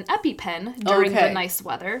travel with an EpiPen during Okay. the nice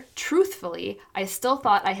weather, truthfully, I still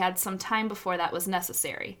thought I had some time before that was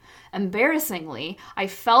necessary. Embarrassingly, I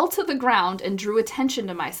fell to the ground and drew attention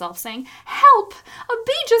to myself, saying, "Help! A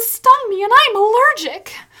bee just stung me and I'm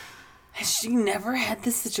allergic!" Has she never had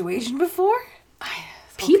this situation before?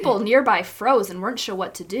 People nearby froze and weren't sure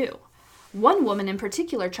what to do. One woman in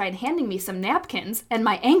particular tried handing me some napkins, and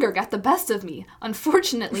my anger got the best of me.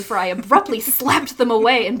 Unfortunately, for I abruptly slapped them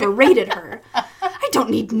away and berated her. "I don't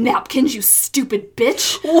need napkins, you stupid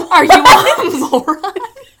bitch. Are you a moron?"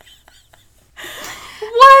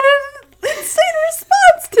 What an insane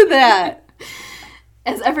response to that.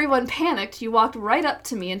 As everyone panicked, you walked right up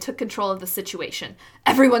to me and took control of the situation.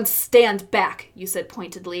 "Everyone stand back," you said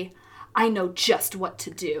pointedly. "I know just what to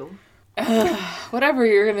do." Whatever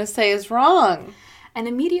you're going to say is wrong. And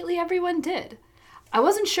immediately everyone did. I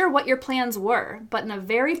wasn't sure what your plans were, but in a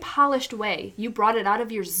very polished way, you brought it out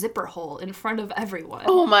of your zipper hole in front of everyone.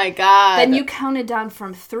 Oh my God. Then you counted down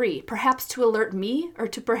from 3, perhaps to alert me, or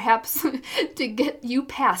to perhaps to get you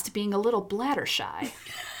past being a little bladder shy.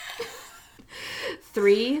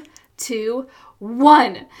 3, 2,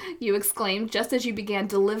 1, you exclaimed just as you began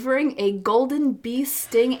delivering a golden bee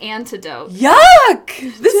sting antidote. Yuck!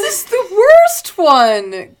 This is the worst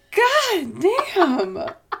one! God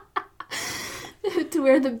damn! To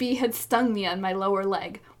where the bee had stung me on my lower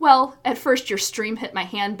leg. Well, at first your stream hit my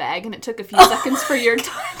handbag, and it took a few seconds for your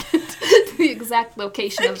target to the exact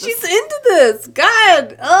location of the She's into this!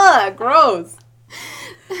 God! Ugh, gross.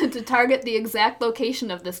 to target the exact location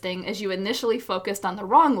of the sting as you initially focused on the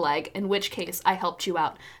wrong leg, in which case I helped you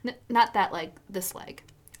out. Not that leg, this leg.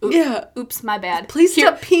 Oops, Yeah. Oops, my bad. Please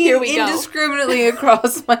stop here peeing we go. indiscriminately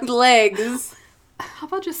across my legs. How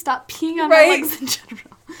about just stop peeing on Right. my legs in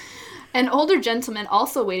general? An older gentleman,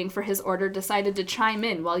 also waiting for his order, decided to chime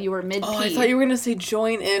in while you were mid-pee. Oh, I thought you were going to say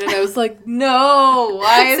join in, and I was like, no,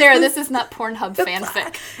 why is Sarah, this is not Pornhub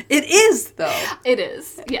fanfic. It is, though. It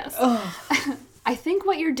is, yes. I think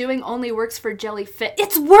what you're doing only works for jellyfish.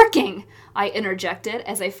 It's working! I interjected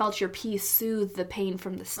as I felt your pee soothe the pain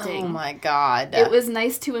from the sting. Oh my God. It was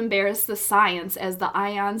nice to embarrass the science as the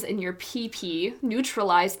ions in your pee-pee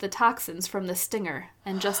neutralized the toxins from the stinger.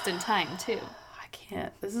 And just in time, too. I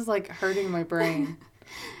can't. This is like hurting my brain.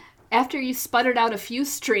 After you sputtered out a few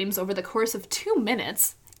streams over the course of 2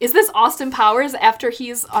 minutes... Is this Austin Powers after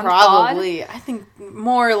he's unthawed? Probably. I think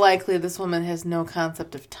more likely this woman has no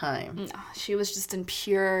concept of time. She was just in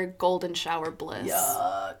pure golden shower bliss.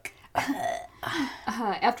 Yuck.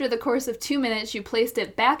 After the course of 2 minutes, you placed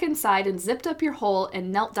it back inside and zipped up your hole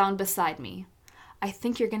and knelt down beside me. "I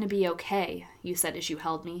think you're going to be okay," you said as you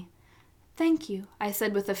held me. "Thank you," I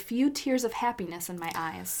said with a few tears of happiness in my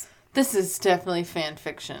eyes. This is definitely fan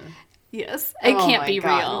fiction. Yes, it Oh can't my be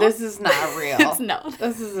God. real. This is not real. It's no.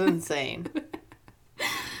 This is insane.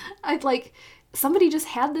 I'd like, somebody just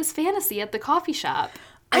had this fantasy at the coffee shop.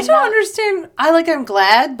 I don't understand. I'm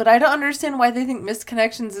glad, but I don't understand why they think Missed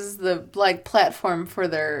Connections is the, platform for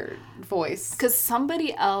their voice. Because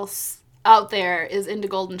somebody else out there is into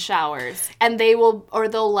golden showers, and they'll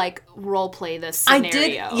role play this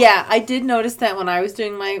scenario. I did notice that when I was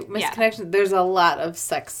doing my Missed Connections, there's a lot of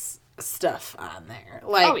sex stuff on there.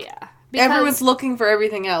 Oh, yeah. Everyone's looking for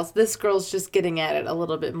everything else. This girl's just getting at it a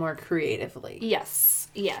little bit more creatively. Yes.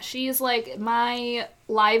 Yeah, she's like, my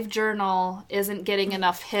live journal isn't getting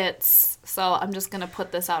enough hits, so I'm just going to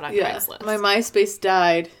put this out on Craigslist. My MySpace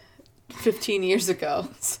died 15 years ago,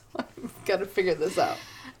 so I've got to figure this out.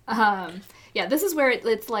 Yeah, this is where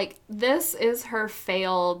it's like, this is her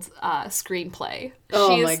failed screenplay.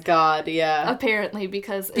 Oh my God, yeah. Apparently,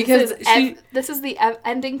 because Because this is the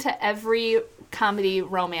ending to every comedy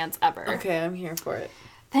romance ever. Okay, I'm here for it.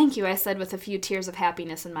 "Thank you," I said with a few tears of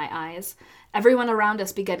happiness in my eyes. Everyone around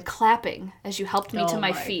us began clapping as you helped me to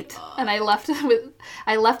my feet, and I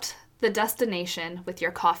left the destination with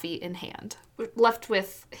your coffee in hand. Left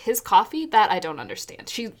with his coffee? That I don't understand.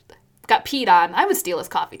 She got peed on. I would steal his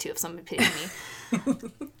coffee too if somebody paid me.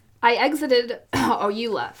 I exited. Oh,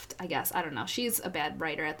 you left, I guess. I don't know. She's a bad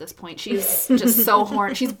writer at this point. She's just so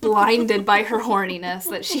horny. She's blinded by her horniness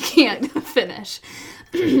that she can't finish.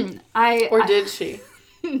 Did she?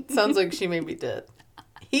 Sounds like she maybe did.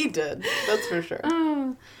 He did. That's for sure.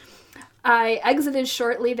 I exited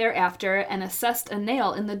shortly thereafter and assessed a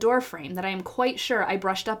nail in the door frame that I am quite sure I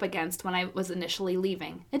brushed up against when I was initially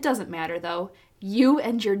leaving. It doesn't matter, though. You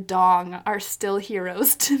and your dong are still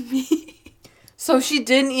heroes to me. So she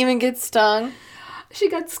didn't even get stung? She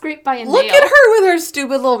got scraped by a nail. Look at her with her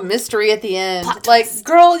stupid little mystery at the end. Plot Like, twist.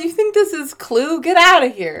 girl, you think this is Clue? Get out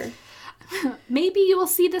of here. Maybe you will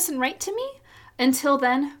see this and write to me? Until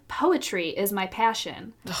then, poetry is my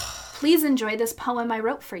passion. Please enjoy this poem I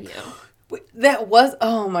wrote for you. Wait, that was...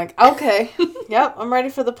 Oh, my... Okay. Yep, I'm ready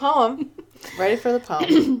for the poem. Ready for the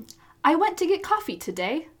poem. I went to get coffee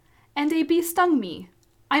today, and a bee stung me.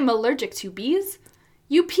 I'm allergic to bees.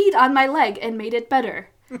 You peed on my leg and made it better.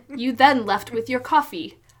 You then left with your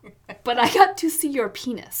coffee. But I got to see your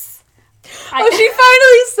penis. Oh, she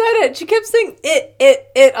finally said it. She kept saying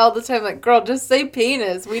it all the time. Like, girl, just say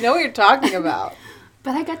penis. We know what you're talking about.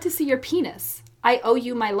 But I got to see your penis. I owe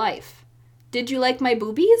you my life. Did you like my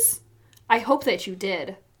boobies? I hope that you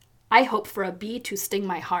did. I hope for a bee to sting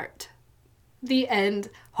my heart. The end.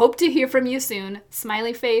 Hope to hear from you soon.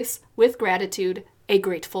 Smiley face with gratitude, a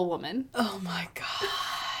grateful woman. Oh my God.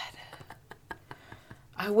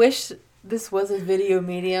 I wish this was a video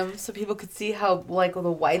medium so people could see how, like, the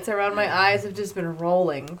whites around my eyes have just been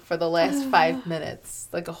rolling for the last 5 minutes.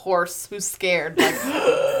 Like a horse who's scared.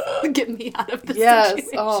 Like, Get me out of this yes.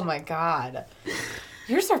 situation. Oh my God.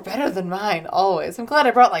 Yours are better than mine, always. I'm glad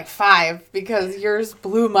I brought like 5 because yours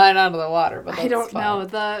blew mine out of the water. But I don't fine.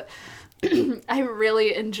 know. I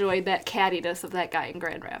really enjoyed that cattiness of that guy in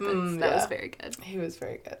Grand Rapids. That was very good. He was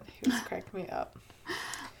very good. He was cracking me up.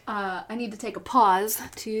 I need to take a pause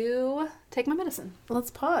to take my medicine.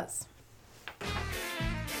 Let's pause.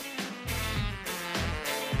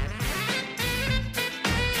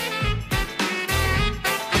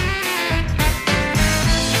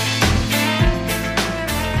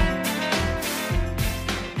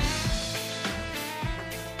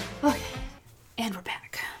 Okay, and we're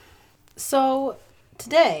back. So,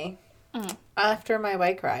 today, after my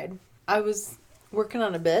bike ride, I was working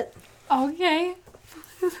on a bit. Okay.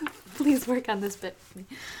 Please work on this bit.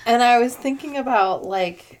 And I was thinking about,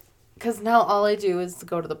 like, because now all I do is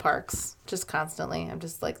go to the parks just constantly. I'm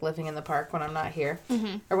just, like, living in the park when I'm not here.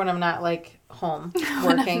 Mm-hmm. Or when I'm not, like, home working.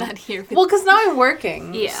 When I'm not here. Well, because now I'm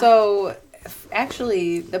working. Yeah. So,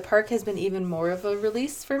 actually, the park has been even more of a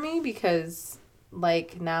release for me because,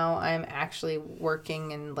 like, now I'm actually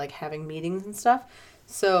working and, like, having meetings and stuff.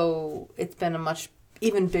 So, it's been a much,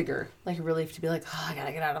 even bigger, like, relief to be like, oh, I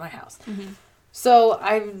gotta get out of my house. Mm-hmm. So,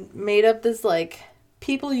 I've made up this, like,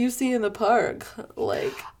 people you see in the park,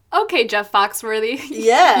 like... Okay, Jeff Foxworthy.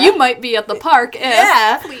 Yeah. You might be at the park if...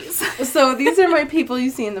 Yeah. Please. So, these are my people you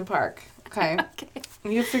see in the park, okay? Okay.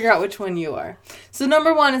 You figure out which one you are. So,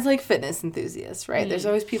 number 1 is, like, fitness enthusiasts, right? There's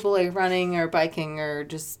always people, like, running or biking or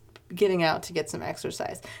just getting out to get some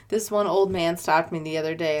exercise. This one old man stopped me the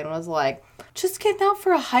other day and was like, just getting out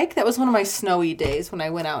for a hike? That was one of my snowy days when I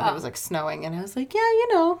went out and it was, like, snowing. And I was like, yeah,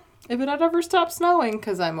 you know... if it had ever stopped snowing,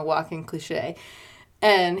 because I'm a walking cliche.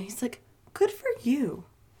 And he's like, good for you.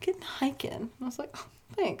 Getting hiking. And I was like, oh,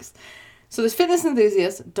 thanks. So there's fitness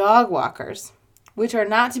enthusiasts, dog walkers, which are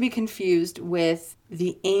not to be confused with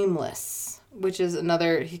the aimless, which is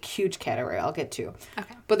another huge category I'll get to.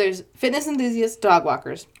 Okay. But there's fitness enthusiasts, dog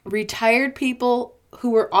walkers, retired people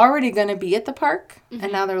who were already going to be at the park,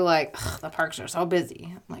 and now they're like, the parks are so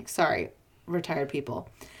busy. I'm like, sorry, retired people.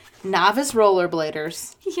 Novice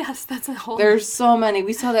rollerbladers. Yes, that's a whole... There's so many.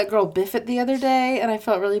 We saw that girl biff it the other day, and I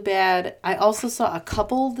felt really bad. I also saw a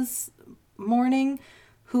couple this morning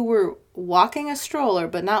who were walking a stroller,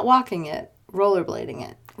 but not walking it, rollerblading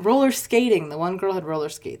it. Roller skating. The one girl had roller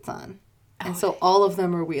skates on. And so all of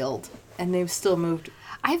them are wheeled, and they've still moved.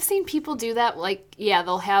 I've seen people do that, like, yeah,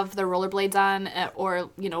 they'll have the rollerblades on,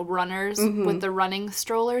 or, you know, runners with the running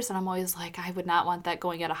strollers, and I'm always like, I would not want that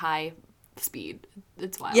going at a high speed.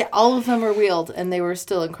 It's wild. Yeah, all of them were wheeled, and they were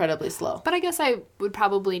still incredibly slow. But I guess I would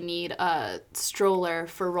probably need a stroller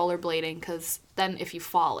for rollerblading, because then if you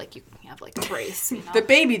fall, like, you can have, like, a brace, you know? The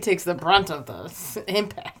baby takes the brunt of the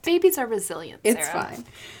impact. Babies are resilient, Sarah. It's fine.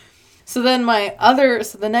 So then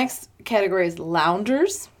the next category is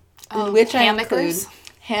loungers, in which I include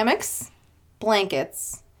hammocks,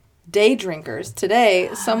 blankets, day drinkers. Today,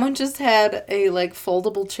 someone just had a, like,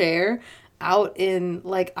 foldable chair out in,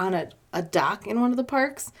 like, on a dock in one of the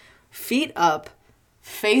parks, feet up,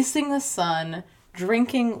 facing the sun,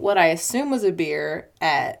 drinking what I assume was a beer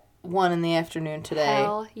at 1 in the afternoon today.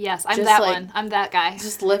 Hell yes. I'm Just that like- one. I'm that guy.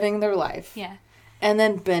 Just living their life. Yeah. And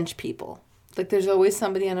then bench people. Like, there's always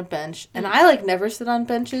somebody on a bench. And I, like, never sit on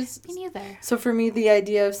benches. Me neither. So for me, the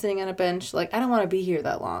idea of sitting on a bench, like, I don't want to be here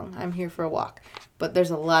that long. I'm here for a walk. But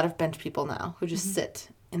there's a lot of bench people now who just sit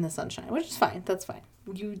in the sunshine, which is fine. That's fine.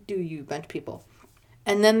 You do you, bench people.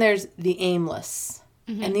 And then there's the aimless.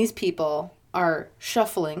 And these people are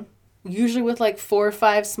shuffling, usually with, like, 4 or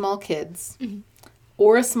 5 small kids,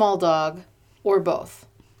 or a small dog, or both.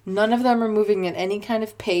 None of them are moving at any kind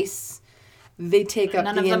of pace. They take up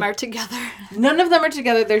None of them are together. None of them are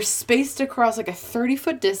together. They're spaced across, like, a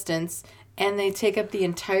 30-foot distance, and they take up the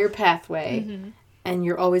entire pathway. And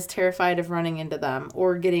you're always terrified of running into them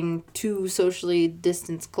or getting too socially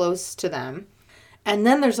distanced close to them. And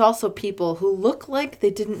then there's also people who look like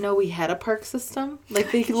they didn't know we had a park system.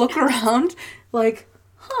 Like, they look around like,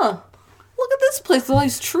 look at this place with all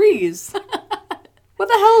these trees. What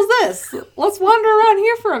the hell is this? Let's wander around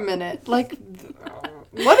here for a minute. Like,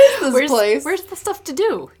 what is this place? Where's the stuff to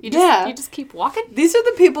do? You just keep walking? These are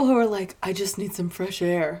the people who are like, I just need some fresh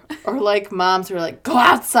air. Or like moms who are like, go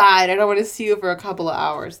outside. I don't want to see you for a couple of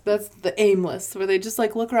hours. That's the aimless, where they just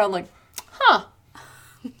like look around like,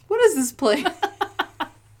 what is this place?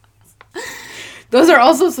 Those are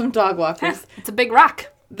also some dog walkers. It's a big rock.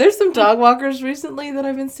 There's some dog walkers recently that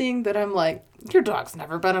I've been seeing that I'm like, your dog's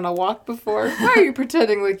never been on a walk before. Why are you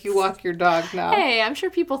pretending like you walk your dog now? Hey, I'm sure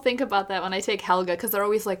people think about that when I take Helga, because they're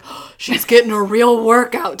always like, oh, she's getting a real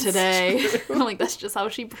workout today. I'm like, that's just how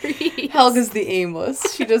she breathes. Helga's the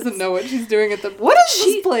aimless. She doesn't know what she's doing at the... What is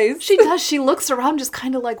this place? She does. She looks around just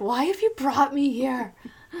kind of like, why have you brought me here?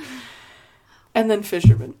 And then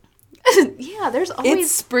fishermen. Yeah, there's always...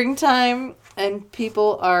 It's springtime and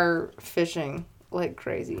people are fishing like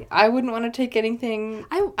crazy. I wouldn't want to take anything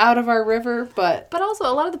out of our river, but also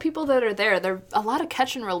a lot of the people that are there, they're a lot of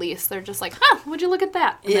catch and release. They're just like, huh, would you look at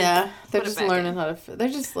that? And yeah, they're put it just back learning in. how to. They're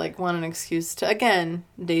just like want an excuse to again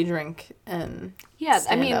day drink and Yeah,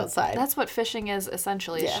 outside. that's what fishing is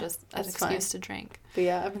essentially. It's Yeah, just an that's excuse fine. to drink. But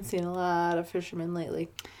yeah, I've been seeing a lot of fishermen lately.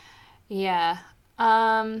 Yeah.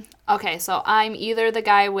 Okay, so I'm either the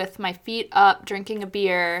guy with my feet up drinking a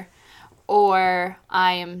beer, or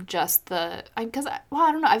I'm just because I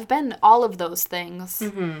don't know. I've been all of those things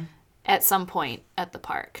at some point at the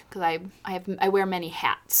park because I wear many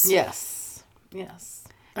hats. Yes.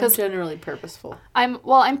 I'm generally purposeful.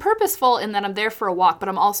 I'm purposeful in that I'm there for a walk, but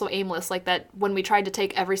I'm also aimless. Like that when we tried to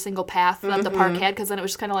take every single path that the park had, because then it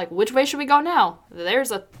was just kind of like, which way should we go now?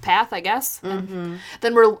 There's a path, I guess. And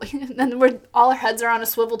then we're all our heads are on a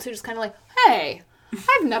swivel too, just kind of like, hey,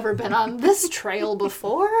 I've never been on this trail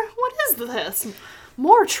before. What is this?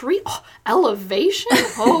 More tree elevation?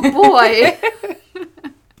 Oh boy.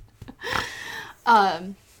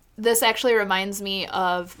 This actually reminds me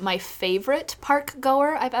of my favorite park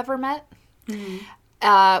goer I've ever met.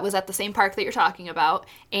 Was at the same park that you're talking about,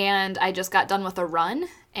 and I just got done with a run,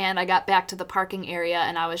 and I got back to the parking area,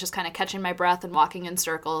 and I was just kind of catching my breath and walking in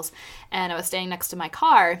circles, and I was standing next to my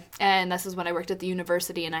car, and this is when I worked at the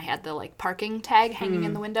university, and I had the like parking tag hanging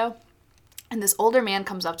in the window, and this older man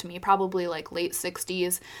comes up to me, probably like late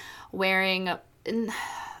 60s, wearing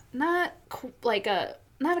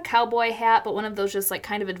not a cowboy hat, but one of those just like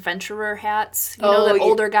kind of adventurer hats, that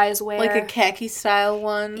older guys wear. Like a khaki style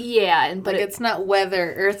one. Yeah, but it's not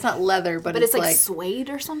it's not leather, but it's like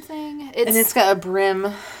suede or something. And it's got a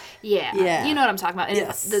brim. Yeah. You know what I'm talking about. And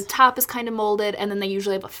yes. The top is kind of molded, and then they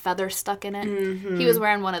usually have a feather stuck in it. Mm-hmm. He was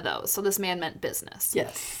wearing one of those, so this man meant business.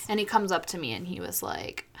 Yes. And he comes up to me, and he was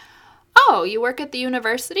like, oh, you work at the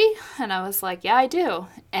university? And I was like, yeah, I do.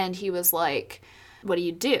 And he was like, what do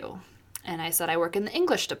you do? And I said, I work in the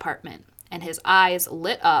English department. And his eyes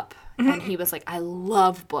lit up, and he was like, I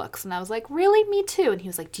love books. And I was like, really? Me too. And he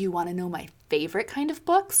was like, do you want to know my favorite kind of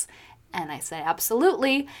books? And I said,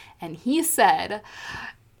 absolutely. And he said,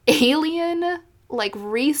 alien, like,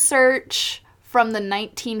 research from the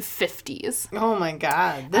 1950s. Oh, my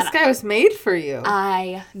God. This guy was made for you.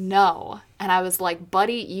 I know. And I was like,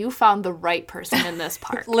 buddy, you found the right person in this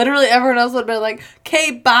park. Literally everyone else would have been like,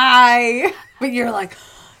 okay, bye. But you're like...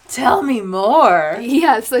 Tell me more.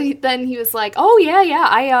 Yeah, so then he was like, oh,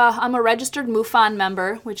 yeah, I'm a registered MUFON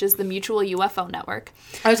member, which is the Mutual UFO Network.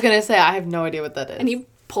 I was going to say, I have no idea what that is. And he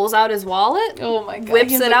pulls out his wallet. Oh, my God.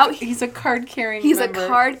 Whips it out. He's a card-carrying member. He's a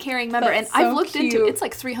card-carrying member. That's and so I've looked cute. into it. It's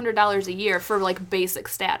like $300 a year for, like, basic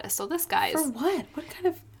status. So this guy's... For what? What kind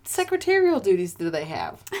of secretarial duties do they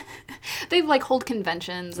have? They, like, hold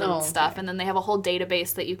conventions and stuff. Okay. And then they have a whole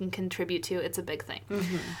database that you can contribute to. It's a big thing.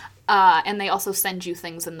 Mm-hmm. And they also send you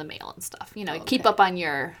things in the mail and stuff. Keep up on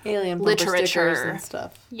your alien bumper literature stickers and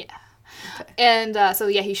stuff. Yeah. Okay. And so,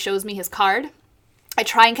 he shows me his card. I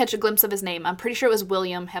try and catch a glimpse of his name. I'm pretty sure it was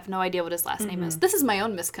William. Have no idea what his last name is. This is my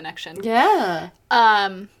own misconnection. Yeah.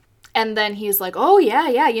 And then he's like, oh, yeah,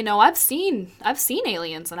 I've seen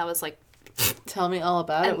aliens. And I was like... Tell me all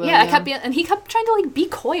about it, William. Yeah, and he kept trying to, like, be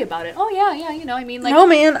coy about it. Oh, yeah, like... No,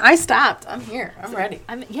 man, I stopped. I'm here. I'm ready.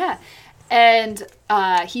 Yeah. And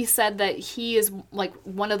he said that he is, like,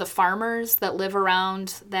 one of the farmers that live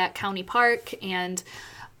around that county park, and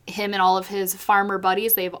him and all of his farmer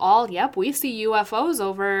buddies, they've all, we see UFOs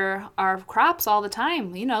over our crops all the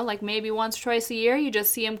time. Like maybe once, twice a year, you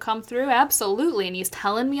just see them come through. Absolutely. And he's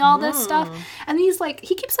telling me all this stuff. And he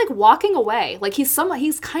keeps, like, walking away. Like, he's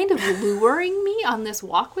kind of luring me on this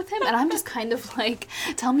walk with him. And I'm just kind of like,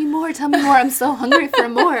 tell me more. I'm so hungry for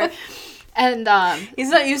more. And he's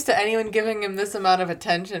not used to anyone giving him this amount of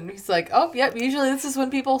attention. He's like, oh, yep, usually this is when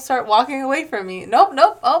people start walking away from me. Nope,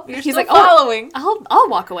 oh, you're still following. I'll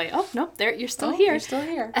walk away. Oh, nope, you're still here. You're still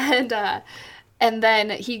here. And then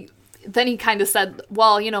he kind of said,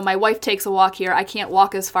 well, my wife takes a walk here. I can't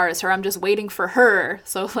walk as far as her. I'm just waiting for her.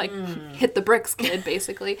 So, like, hit the bricks, kid,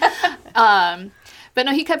 basically. But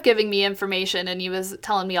no, he kept giving me information, and he was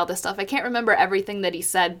telling me all this stuff. I can't remember everything that he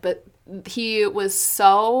said, but he was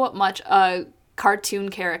so much a cartoon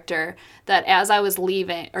character that as I was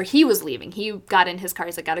leaving, or he was leaving, he got in his car.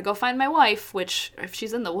 He's like, gotta go find my wife, which if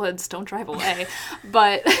she's in the woods, don't drive away.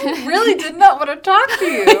 But Really did not want to talk to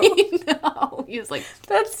you. no, he was like,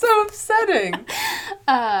 That's so upsetting.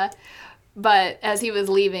 but as he was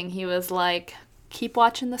leaving, he was like, keep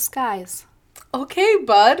watching the skies. Okay,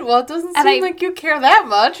 bud. Well, it doesn't And seem I- like you care that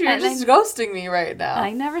much. You're and just ghosting me right now.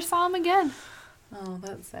 I never saw him again. Oh,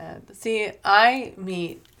 that's sad. See, I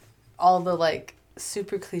meet all the, like,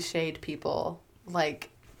 super cliched people. Like,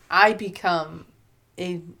 I become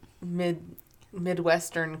a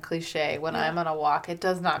Midwestern cliche when I'm on a walk. It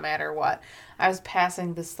does not matter what. I was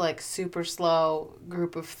passing this, like, super slow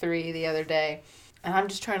group of 3 the other day, and I'm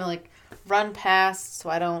just trying to, like, run past so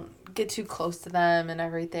I don't get too close to them and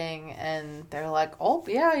everything, and they're like, oh,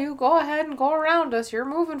 yeah, you go ahead and go around us. You're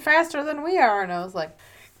moving faster than we are. And I was like,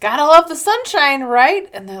 gotta love the sunshine, right?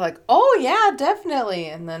 And they're like, oh, yeah, definitely.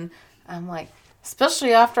 And then I'm like,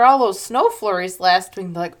 especially after all those snow flurries last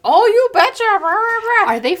week, they're like, oh, you betcha. Rah, rah,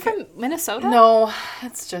 rah. Are they from Minnesota? No,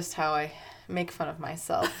 it's just how I make fun of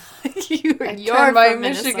myself. You're Turn my from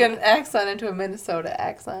Minnesota. Michigan accent into a Minnesota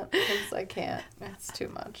accent because I can't. It's too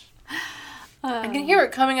much. I can hear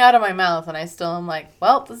it coming out of my mouth, and I still am like,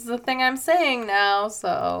 well, this is the thing I'm saying now,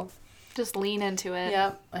 so. Just lean into it.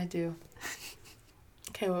 Yep, I do.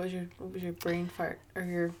 Okay, what was your brain fart or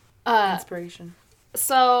your Uh, inspiration?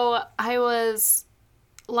 So I was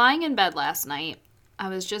lying in bed last night. I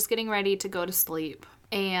was just getting ready to go to sleep.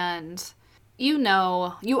 And you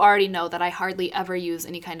already know that I hardly ever use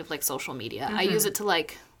any kind of like social media. I use it to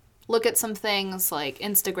like look at some things like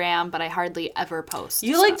Instagram, but I hardly ever post.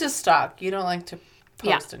 You stuff. like to stalk. You don't like to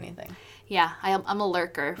post anything. Yeah, I'm a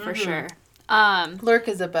lurker for sure. Lurk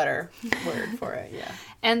is a better word for it, yeah.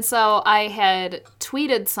 And so I had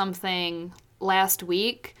tweeted something last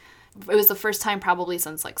week. It was the first time probably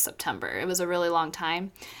since like September. It was a really long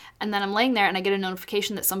time. And then I'm laying there and I get a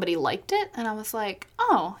notification that somebody liked it. And I was like,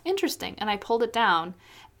 oh, interesting. And I pulled it down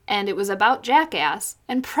and it was about Jackass.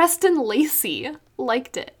 And Preston Lacey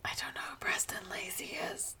liked it. I don't know who Preston Lacey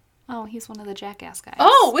is. Oh, he's one of the Jackass guys.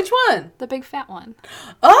 Oh, which one? The big fat one.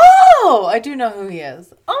 Oh, I do know who he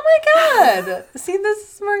is. Oh my god. See,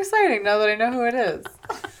 this is more exciting now that I know who it is.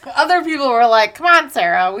 Other people were like, come on,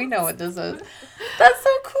 Sarah, we know what this is. That's so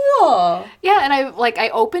cool. Yeah, and I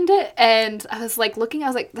opened it and I was like looking, I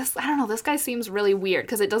was like, I don't know, this guy seems really weird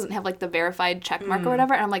because it doesn't have like the verified check mark or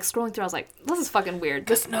whatever. And I'm like scrolling through, I was like, this is fucking weird.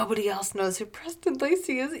 Because nobody else knows who Preston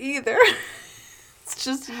Lacey is either. It's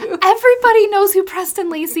just you. Everybody knows who Preston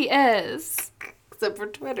Lacey is. Except for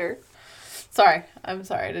Twitter. Sorry. I'm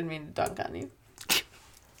sorry. I didn't mean to dunk on you.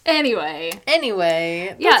 Anyway,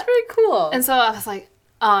 Anyway, Yeah. that's very cool. and so I was like,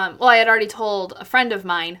 well, I had already told a friend of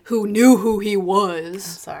mine who knew who he was,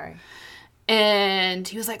 Sorry. and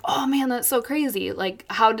he was like, "Oh man, that's so crazy! Like,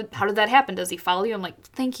 how did that happen? Does he follow you?" I'm like,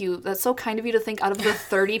 "Thank you. That's so kind of you to think. Out of the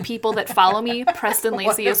 30 people that follow me, Preston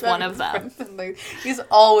Lacey is one of them. Preston Lacey. He's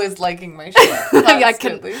always liking my shit.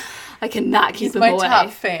 Constantly. I cannot keep He's him my away." top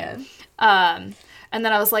fan. And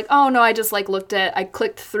then I was like, "Oh no, I just like I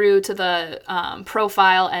clicked through to the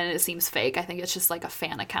profile, and it seems fake. I think it's just like a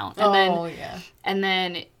fan account." And yeah. And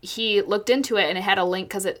then he looked into it and it had a link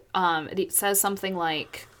because it says something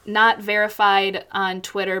like not verified on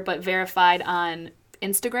Twitter, but verified on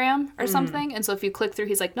Instagram or something. And so if you click through,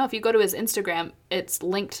 he's like, no, if you go to his Instagram, it's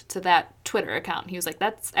linked to that Twitter account. And he was like,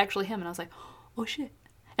 that's actually him. And I was like, oh shit.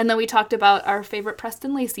 And then we talked about our favorite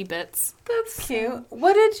Preston Lacey bits. That's cute.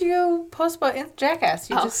 What did you post about Jackass?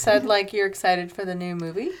 You just said like you're excited for the new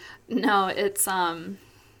movie? No, it's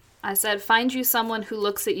I said, find you someone who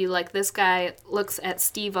looks at you like this guy looks at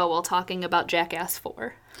Steve-O while talking about Jackass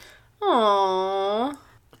 4. Aww.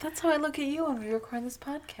 That's how I look at you when we record this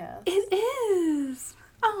podcast. It is.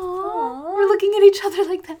 Aww. We're looking at each other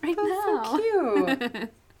like that right now. So cute.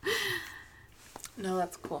 No,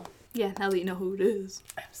 that's cool. Yeah, now that you know who it is.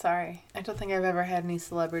 I'm sorry. I don't think I've ever had any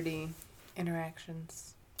celebrity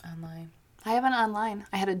interactions online. I haven't online.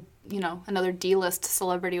 I had another D-list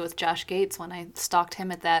celebrity with Josh Gates when I stalked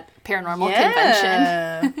him at that paranormal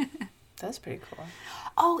convention. That's pretty cool.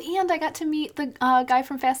 Oh, and I got to meet the guy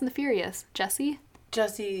from Fast and the Furious, Jesse.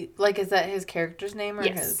 Jesse, like, is that his character's name or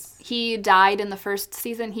his? He died in the first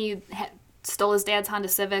season. He stole his dad's Honda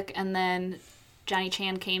Civic, and then Johnny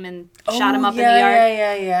Chan came and shot him up in the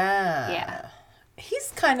yard. Yeah.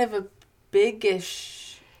 He's kind of a big-ish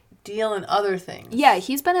deal in other things. Yeah,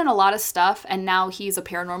 he's been in a lot of stuff, and now he's a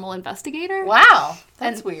paranormal investigator. Wow.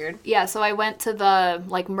 That's weird. Yeah, so I went to the,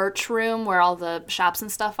 merch room where all the shops and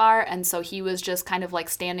stuff are, and so he was just kind of,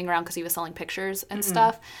 standing around because he was selling pictures and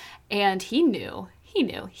stuff, and he knew. He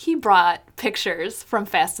knew. He brought pictures from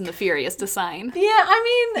Fast and the Furious to sign. Yeah,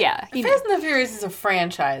 I mean, Yeah, he Fast and the Furious is a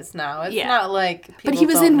franchise now. It's Yeah. not like people But he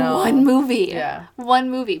was don't in know. one movie. Yeah. One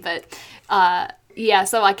movie. But, yeah,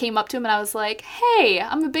 so I came up to him and I was like, hey,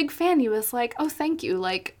 I'm a big fan. He was like, oh, thank you.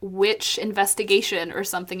 Like, which investigation or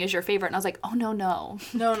something is your favorite? And I was like, oh, no. No.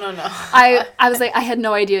 I was like, I had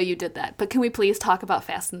no idea you did that. But can we please talk about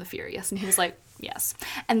Fast and the Furious? And he was like, yes.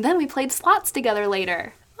 And then we played slots together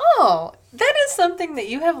later. Oh, that is something that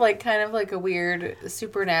you have, like, kind of like a weird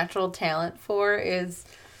supernatural talent for, is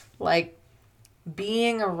like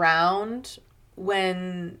being around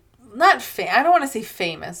when I don't want to say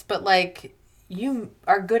famous, but like you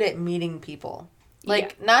are good at meeting people.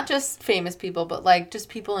 Like not just famous people, but like just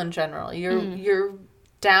people in general. You're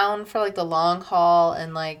down for like the long haul,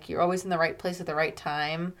 and like you're always in the right place at the right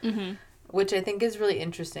time, which I think is really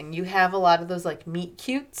interesting. You have a lot of those like meet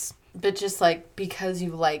cutes, but just like because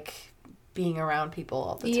you like being around people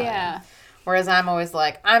all the time. Yeah. Whereas I'm always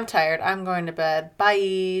like, I'm tired, I'm going to bed,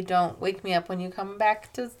 bye, don't wake me up when you come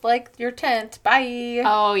back to like your tent, bye.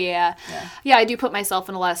 Oh, yeah. Yeah, I do put myself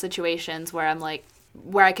in a lot of situations where I'm like,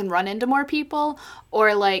 where I can run into more people,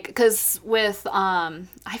 or like, because with, I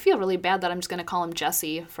feel really bad that I'm just going to call him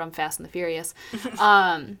Jesse from Fast and the Furious.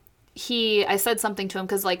 I said something to him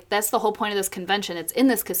because, like, that's the whole point of this convention. It's in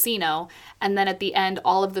this casino, and then at the end,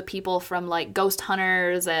 all of the people from, like, Ghost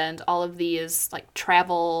Hunters and all of these, like,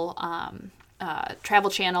 Travel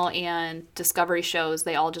Channel and Discovery shows,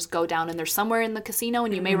 they all just go down, and they're somewhere in the casino,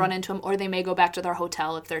 and you may run into them, or they may go back to their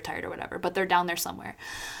hotel if they're tired or whatever, but they're down there somewhere.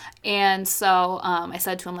 And so I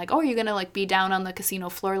said to him, like, oh, are you going to, like, be down on the casino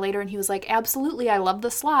floor later? And he was like, absolutely, I love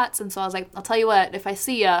the slots. And so I was like, I'll tell you what, if I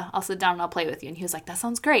see you, I'll sit down and I'll play with you. And he was like, that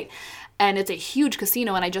sounds great. And it's a huge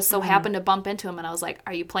casino, and I just so happened to bump into him, and I was like,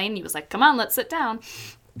 are you playing? And he was like, come on, let's sit down.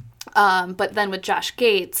 But then with Josh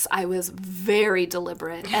Gates, I was very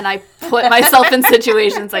deliberate, and I put myself in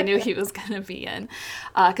situations I knew he was going to be in,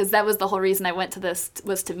 because that was the whole reason I went to this,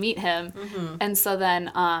 was to meet him. And so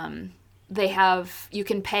then you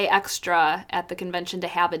can pay extra at the convention to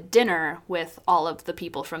have a dinner with all of the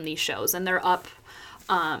people from these shows, and they're up.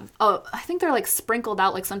 I think they're like sprinkled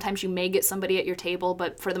out. Like sometimes you may get somebody at your table,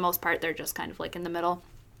 but for the most part, they're just kind of like in the middle.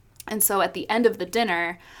 And so at the end of the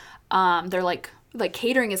dinner, they're like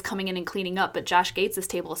catering is coming in and cleaning up, but Josh Gates'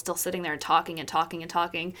 table is still sitting there talking and talking and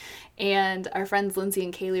talking. And our friends Lindsay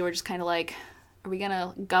and Kaylee were just kind of like, are we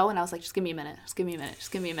gonna go? And I was like, just give me a minute, just give me a minute,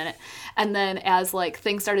 just give me a minute. And then as like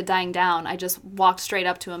things started dying down, I just walked straight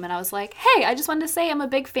up to him and I was like, hey, I just wanted to say I'm a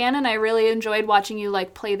big fan, and I really enjoyed watching you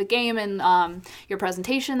like play the game and your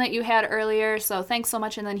presentation that you had earlier, so thanks so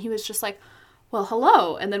much. And then he was just like, well,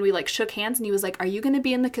 hello. And then we like shook hands, and he was like, are you going to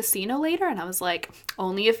be in the casino later? And I was like,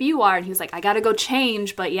 only if you are. And he was like, I got to go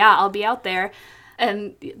change, but yeah, I'll be out there.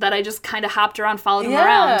 And that I just kind of hopped around, followed him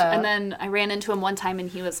around. And then I ran into him one time, and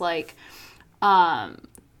he was like,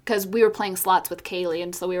 because we were playing slots with Kaylee,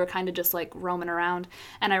 and so we were kind of just like roaming around.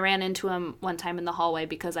 And I ran into him one time in the hallway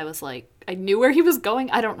because I was like, I knew where he was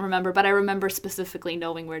going. I don't remember, but I remember specifically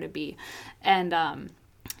knowing where to be. And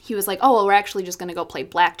he was like, oh, well, we're actually just going to go play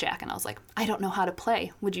blackjack. And I was like, I don't know how to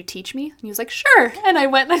play. Would you teach me? And he was like, sure. And I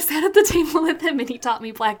went and I sat at the table with him, and he taught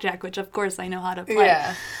me blackjack, which of course I know how to play.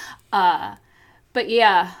 Yeah. But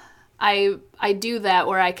yeah, I do that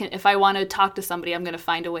where I can, if I want to talk to somebody, I'm going to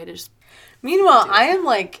find a way to just. Meanwhile, I am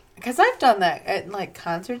like, because I've done that at like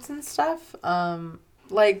concerts and stuff.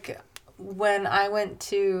 Like when I went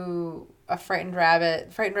to a Frightened Rabbit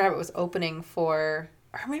was opening for,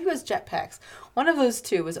 or maybe it was Jetpacks. One of those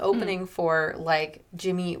two was opening for like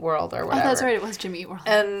Jimmy Eat World or whatever. Oh, that's right, it was Jimmy Eat World.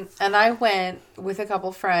 And I went with a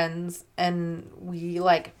couple friends, and we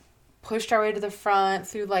like pushed our way to the front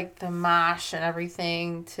through like the mosh and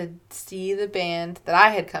everything to see the band that I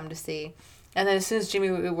had come to see. And then as soon as Jimmy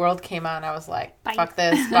Eat World came on, I was like, bye. Fuck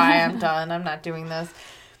this, bye, I'm done, I'm not doing this.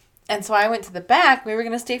 And so I went to the back. We were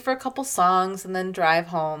going to stay for a couple songs and then drive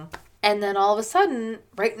home. And then all of a sudden,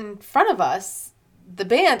 right in front of us, the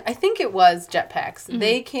band, I think it was Jetpacks,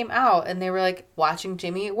 they came out and they were like watching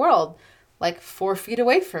Jimmy Eat World, like 4 feet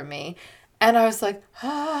away from me. And I was like,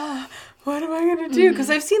 what am I going to do? Because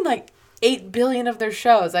I've seen like 8 billion of their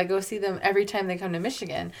shows. I go see them every time they come to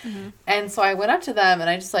Michigan. And so I went up to them and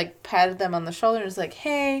I just like patted them on the shoulder and was like,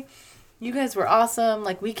 hey, you guys were awesome.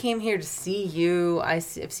 Like, we came here to see you. I've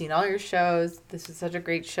seen all your shows. This was such a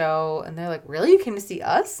great show. And they're like, really? You came to see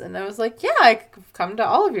us? And I was like, yeah, I come to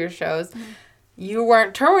all of your shows. You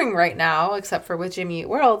weren't touring right now, except for with Jimmy Eat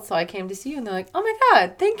World, so I came to see you. And they're like, oh my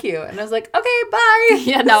God, thank you. And I was like, okay, bye.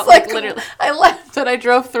 Yeah, no, It's like literally. I left. that I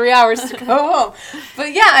drove 3 hours to go home.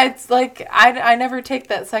 But yeah, it's like I never take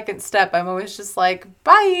that second step. I'm always just like,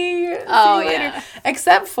 bye. See you later. Yeah.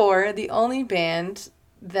 Except for the only band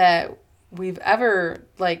that we've ever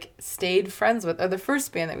like stayed friends with, or the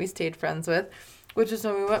first band that we stayed friends with, which is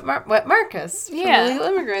when we went Marcus from Yeah. the Legal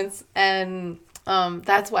Immigrants. And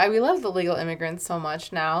that's why we love the Legal Immigrants so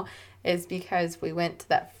much now, is because we went to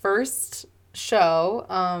that first show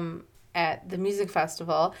at the music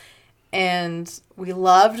festival, and we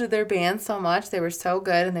loved their band so much. They were so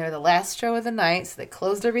good, and they were the last show of the night, so they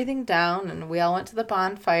closed everything down, and we all went to the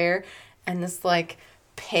bonfire, and this like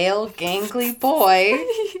pale, gangly boy.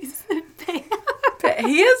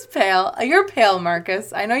 He is pale. You're pale,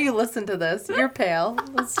 Marcus. I know you listen to this. You're pale.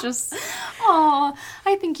 Let's just... Oh,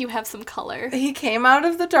 I think you have some color. He came out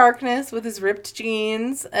of the darkness with his ripped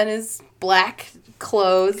jeans and his black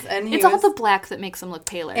clothes, and It's all the black that makes him look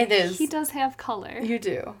paler. It is. He does have color. You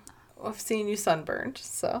do. I've seen you sunburned,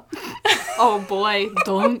 so... Oh boy,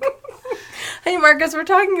 dunk. Hey, Marcus, we're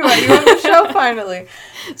talking about you on the show, finally.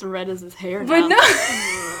 As red as his hair now. But no...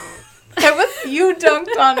 That was you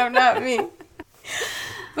dunked on him, not me.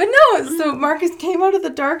 But no, so Marcus came out of the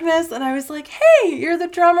darkness, and I was like, hey, you're the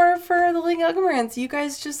drummer for the Legal Immigrants. You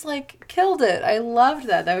guys just, like, killed it. I loved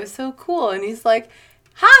that. That was so cool. And he's like,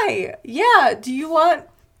 hi, yeah, do you want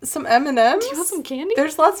some M&Ms? Do you want some candy?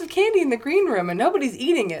 There's lots of candy in the green room, and nobody's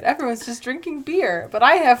eating it. Everyone's just drinking beer. But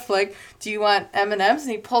I have, like, do you want M&Ms?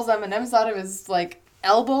 And he pulls M&Ms out of his, like,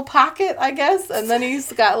 elbow pocket, I guess. And then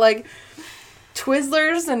he's got, like...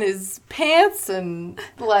 Twizzlers in his pants and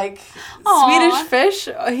like Aww. Swedish fish.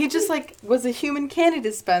 He just like was a human candy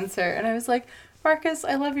dispenser, and I was like, Marcus,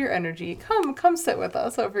 I love your energy. Come sit with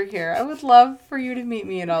us over here. I would love for you to meet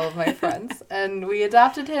me and all of my friends. And we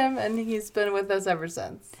adopted him, and he's been with us ever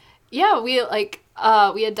since. Yeah, we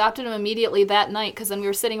adopted him immediately that night because then we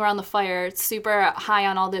were sitting around the fire, super high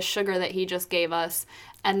on all this sugar that he just gave us.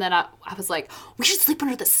 And then I was like, we should sleep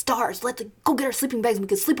under the stars. Go get our sleeping bags and we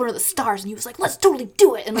can sleep under the stars. And he was like, let's totally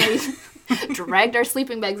do it. And then we dragged our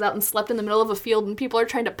sleeping bags out and slept in the middle of a field. And people are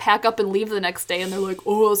trying to pack up and leave the next day. And they're like,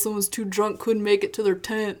 oh, someone's too drunk, couldn't make it to their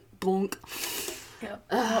tent. Blunk. Yeah.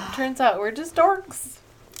 Well, turns out we're just dorks.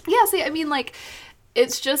 Yeah, see, I mean, like,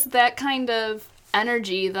 it's just that kind of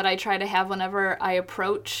energy that I try to have whenever I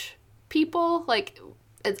approach people. Like,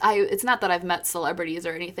 it's not that I've met celebrities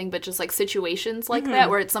or anything, but just like situations like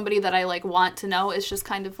that where it's somebody that I like want to know. It's just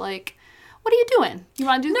kind of like, what are you doing? You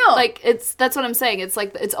want to do No. like that's what I'm saying. It's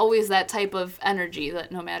like it's always that type of energy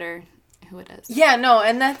that no matter who it is. Yeah, no,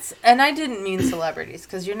 and I didn't mean celebrities,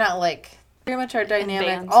 because you're not like very much our dynamic.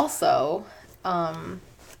 bands. Also, out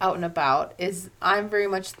and about is I'm very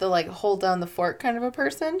much the like hold down the fort kind of a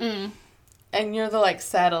person, and you're the like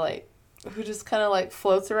satellite who just kind of like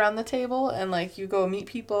floats around the table, and like you go meet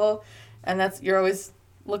people, and you're always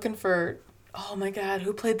looking for, oh my god,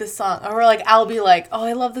 who played this song? Or like I'll be like, oh,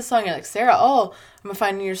 I love this song. You're like, Sarah, oh, I'm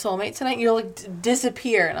finding your soulmate tonight. You'll like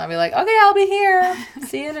disappear, and I'll be like, okay, I'll be here.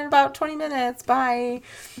 See you in about 20 minutes. Bye.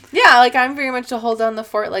 Yeah, like I'm very much to hold down the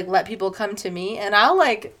fort, like let people come to me, and I'll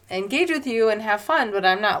like engage with you and have fun, but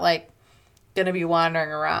I'm not like gonna be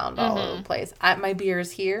wandering around all over the place. My beer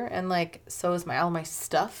is here, and like so is all my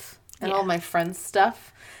stuff. And all my friends'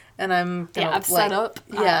 stuff, and I'm gonna, I've set up.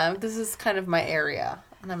 Yeah, this is kind of my area,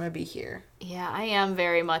 and I'm gonna be here. Yeah, I am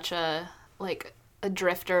very much a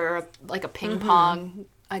drifter, or like a ping pong.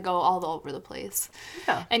 I go all over the place.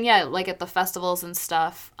 Yeah. And yeah, like at the festivals and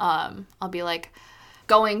stuff, I'll be like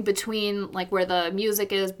going between like where the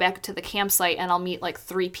music is back to the campsite, and I'll meet like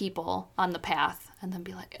 3 people on the path, and then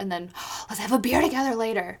be like, and then let's have a beer together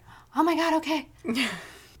later. Oh my god, okay.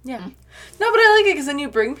 Yeah. No, but I like it because then you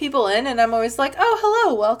bring people in, and I'm always like, oh,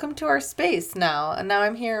 hello, welcome to our space now. And now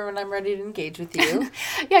I'm here and I'm ready to engage with you.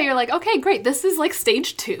 Yeah, you're like, okay, great. This is like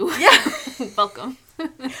stage 2. Yeah. Welcome.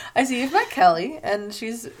 I see you've met Kelly, and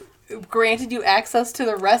she's granted you access to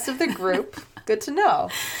the rest of the group. Good to know.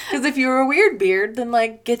 Because if you were a weird beard, then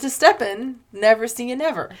like get to step in, never see you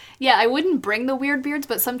never. Yeah, I wouldn't bring the weird beards,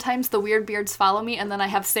 but sometimes the weird beards follow me, and then I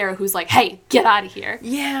have Sarah who's like, hey, get out of here.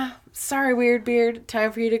 Yeah. Sorry, weird beard.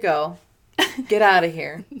 Time for you to go. Get out of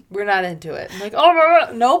here. We're not into it. I'm like,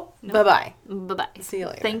 oh, nope. Bye-bye. Bye-bye. See you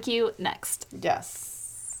later. Thank you. Next.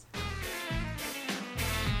 Yes.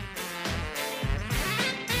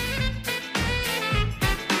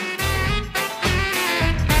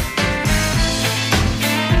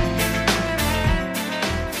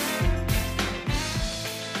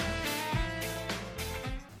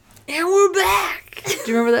 And we're back.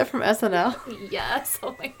 Do you remember that from SNL? Yes.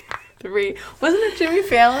 Oh my god. 3. Wasn't it Jimmy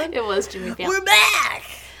Fallon? It was Jimmy Fallon. We're back.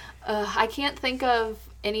 I can't think of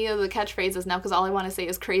any of the catchphrases now because all I want to say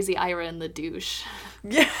is Crazy Ira and the douche.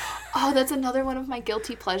 Yeah. Oh, that's another one of my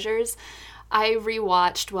guilty pleasures. I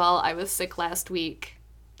rewatched while I was sick last week.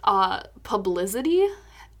 Publicity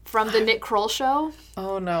from the Nick Kroll show.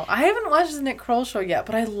 Oh, no. I haven't watched the Nick Kroll show yet,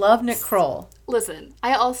 but I love Nick Kroll. Listen,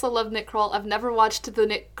 I also love Nick Kroll. I've never watched the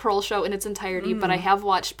Nick Kroll show in its entirety, but I have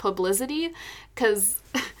watched Publicity because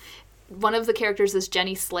one of the characters is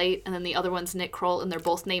Jenny Slate, and then the other one's Nick Kroll, and they're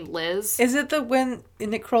both named Liz. Is it when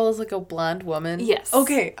Nick Kroll is like a blonde woman? Yes.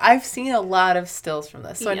 Okay, I've seen a lot of stills from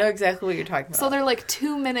this, so I Yeah. know exactly what you're talking about. So they're like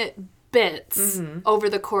 2-minute bits over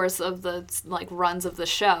the course of the like runs of the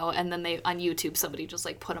show, and then they on YouTube somebody just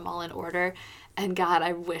like put them all in order. And God,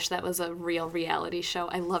 I wish that was a real reality show.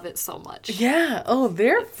 I love it so much. Yeah. Oh,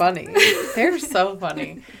 they're funny. They're so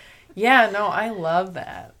funny. Yeah, no, I love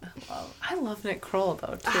that. I love Nick Kroll,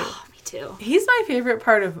 though, too. Oh, me too. He's my favorite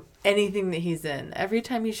part of anything that he's in. Every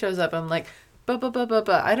time he shows up, I'm like, but.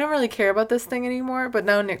 I don't really care about this thing anymore, but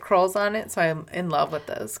now Nick Kroll's on it, so I'm in love with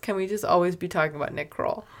this. Can we just always be talking about Nick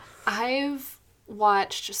Kroll? I've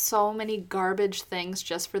watched so many garbage things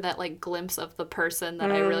just for that like glimpse of the person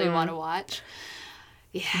that I really want to watch.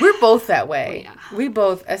 Yeah. We're both that way. Yeah. We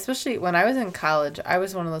both, especially when I was in college, I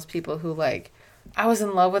was one of those people who like, I was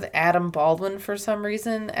in love with Adam Baldwin for some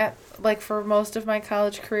reason for most of my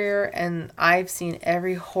college career, and I've seen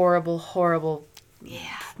every horrible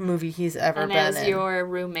movie he's ever And been as in. your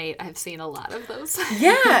roommate, I've seen a lot of those.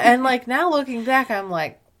 Yeah, and like now looking back, I'm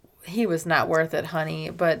like, he was not worth it,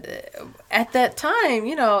 honey. But at that time,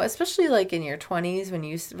 you know, especially like in your 20s when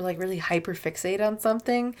you like really hyper fixate on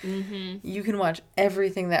something, you can watch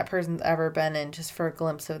everything that person's ever been in just for a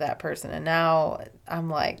glimpse of that person. And now I'm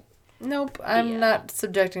like, nope, I'm not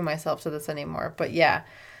subjecting myself to this anymore. But yeah,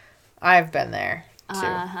 I've been there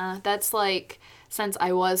too. That's like, since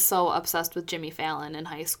I was so obsessed with Jimmy Fallon in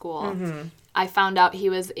high school, I found out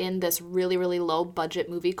he was in this really, really low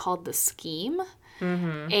budget movie called The Scheme.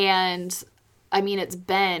 And I mean, it's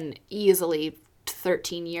been easily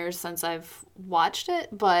 13 years since I've watched it,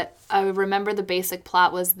 but I remember the basic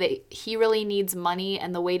plot was that he really needs money,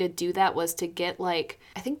 and the way to do that was to get like,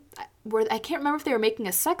 I can't remember if they were making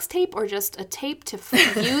a sex tape or just a tape to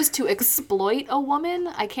use to exploit a woman.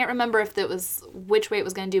 I can't remember if it was which way it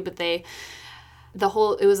was going to do, but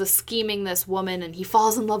it was a scheming this woman, and he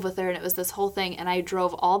falls in love with her, and it was this whole thing. And I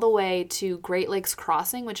drove all the way to Great Lakes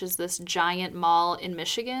Crossing, which is this giant mall in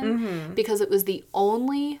Michigan, because it was the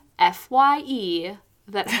only FYE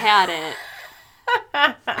that had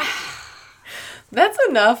it. That's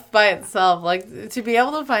enough by itself. Like, to be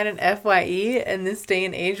able to find an FYE in this day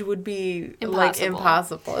and age would be like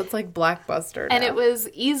impossible. It's like Blockbuster now. And it was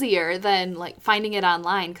easier than like finding it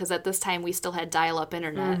online, because at this time we still had dial-up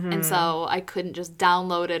internet, and so I couldn't just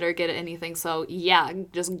download it or get anything. So yeah,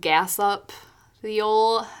 just gas up the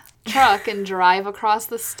old truck and drive across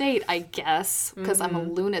the state, I guess, because I'm a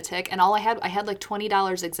lunatic. And all I had like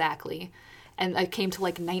 $20 exactly, and I came to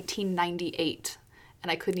like 1998. And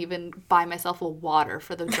I couldn't even buy myself a water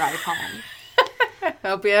for the drive home.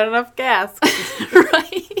 Hope you had enough gas.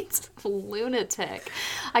 Right? Lunatic.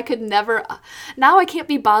 I could never... Now I can't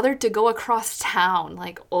be bothered to go across town.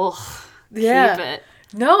 Like, ugh. Yeah. Keep it.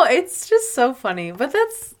 No, it's just so funny. But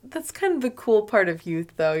that's kind of the cool part of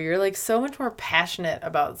youth, though. You're, like, so much more passionate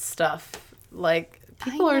about stuff. Like,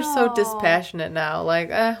 people are so know. dispassionate now. Like,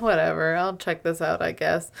 whatever. I'll check this out, I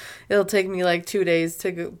guess. It'll take me, like, 2 days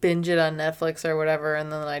to binge it on Netflix or whatever,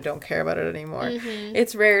 and then I don't care about it anymore.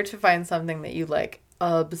 It's rare to find something that you, like,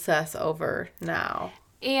 obsess over now.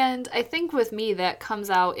 And I think with me, that comes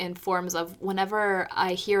out in forms of whenever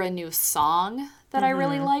I hear a new song that I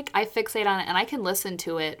really like, I fixate on it, and I can listen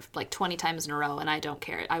to it like 20 times in a row, and I don't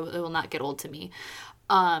care. It will not get old to me.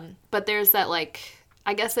 But there's that, like,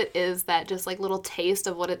 I guess it is that just like little taste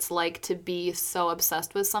of what it's like to be so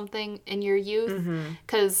obsessed with something in your youth,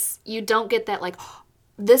 because you don't get that like,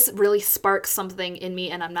 this really sparks something in me,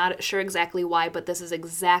 and I'm not sure exactly why, but this is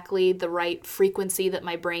exactly the right frequency that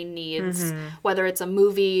my brain needs. Whether it's a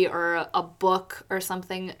movie or a book or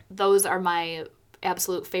something, those are my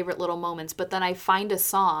absolute favorite little moments. But then I find a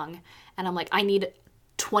song and I'm like, I need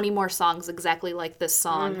 20 more songs exactly like this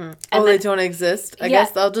song. And they don't exist? I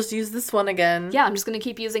guess I'll just use this one again. Yeah, I'm just going to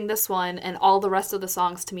keep using this one, and all the rest of the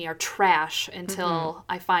songs to me are trash until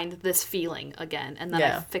I find this feeling again, and then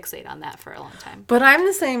I fixate on that for a long time. But I'm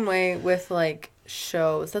the same way with, like,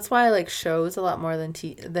 shows. That's why I like shows a lot more than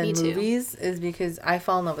movies, is because I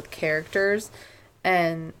fall in love with characters.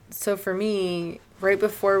 And so for me, right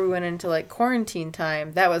before we went into, like, quarantine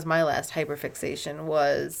time, that was my last hyperfixation,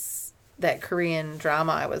 was that Korean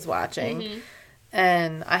drama I was watching.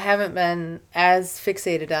 And I haven't been as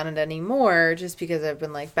fixated on it anymore just because I've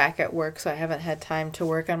been like back at work, so I haven't had time to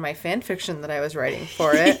work on my fan fiction that I was writing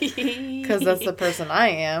for it because that's the person I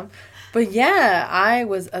am. But yeah, I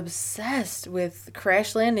was obsessed with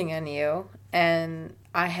Crash Landing on You, and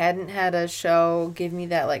I hadn't had a show give me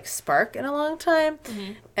that like spark in a long time.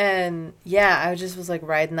 Mm-hmm. And yeah, I just was like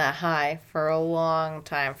riding that high for a long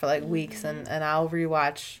time, for like weeks, and I'll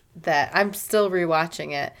rewatch that. I'm still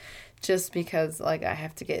rewatching it just because like I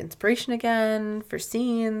have to get inspiration again for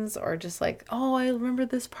scenes, or just like, oh, I remember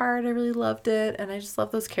this part, I really loved it, and I just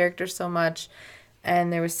love those characters so much.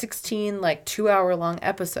 And there was 16 like 2-hour long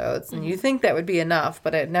episodes, and you think that would be enough,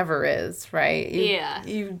 but it never is, right?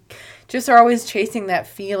 You just are always chasing that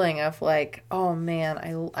feeling of like, oh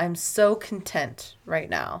man, I'm so content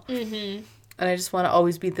right now, and I just want to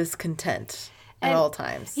always be this content at all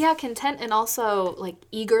times. Yeah, content, and also like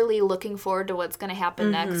eagerly looking forward to what's going to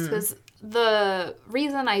happen next. Because the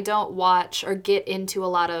reason I don't watch or get into a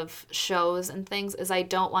lot of shows and things is I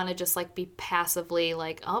don't want to just like be passively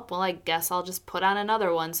like, oh, well, I guess I'll just put on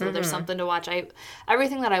another one so there's something to watch.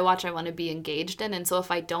 Everything that I watch, I want to be engaged in, and so if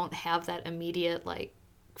I don't have that immediate like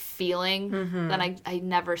feeling, then I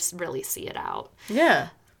never really see it out. Yeah,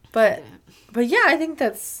 but yeah, I think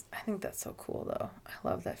that's so cool though. I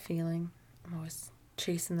love that feeling. I'm always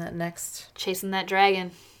chasing that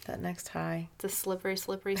dragon. That next high. It's a slippery,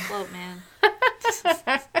 slippery slope, man.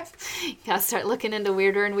 You gotta start looking into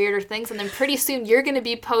weirder and weirder things, and then pretty soon you're gonna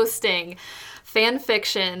be posting fan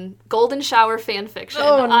fiction, golden shower fan fiction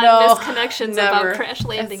on Misconnections about Crash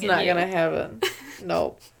Landing on You. It's not gonna happen.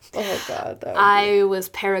 Nope. Oh, God. I was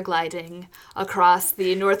paragliding across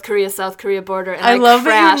the North Korea-South Korea border, and I love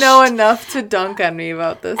crashed, that you know enough to dunk on me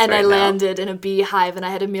about this. And right I now. landed in a beehive, and I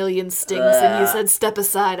had a million stings, and you said, "Step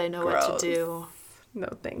aside, I know Gross. what to do." No,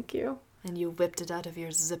 thank you. And you whipped it out of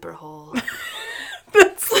your zipper hole.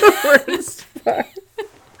 That's the worst part.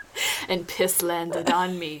 And piss landed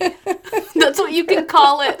on me. That's what you can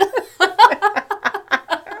call it.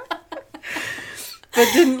 But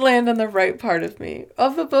didn't land on the right part of me.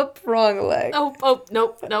 Of the wrong leg. Oh,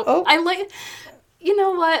 nope. Oh. I like. You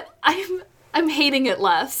know what? I'm hating it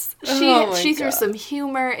less. She threw some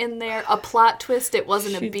humor in there, a plot twist. It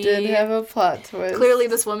wasn't a bee. She did have a plot twist. Clearly,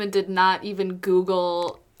 this woman did not even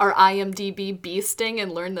Google or IMDb bee sting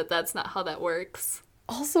and learn that that's not how that works.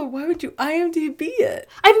 Also, why would you IMDb it?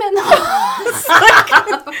 I meant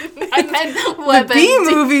WebMD. The bee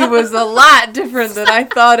movie was a lot different than I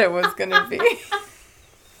thought it was going to be.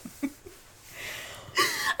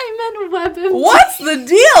 I meant WebMD. What's the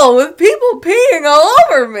deal with people peeing all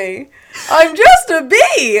over me? I'm just a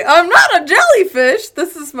bee. I'm not a jellyfish.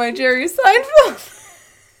 This is my Jerry Seinfeld.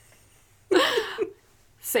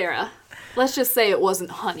 Sarah, let's just say it wasn't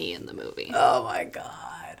honey in the movie. Oh my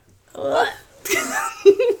God.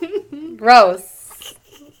 Gross.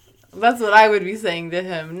 That's what I would be saying to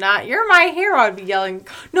him. Not, "You're my hero." I'd be yelling.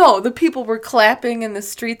 No, the people were clapping in the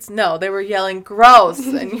streets. No, they were yelling "gross,"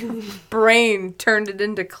 and your brain turned it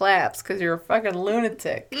into claps because you're a fucking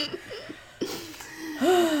lunatic.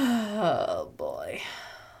 Oh, boy.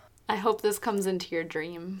 I hope this comes into your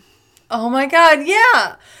dream. Oh my God,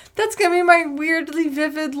 yeah! That's gonna be my weirdly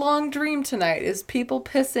vivid long dream tonight, is people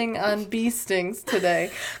pissing on bee stings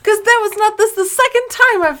today. Because that was not the second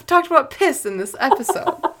time I've talked about piss in this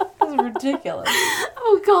episode. This is ridiculous.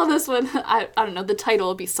 Oh, call this one, I don't know, the title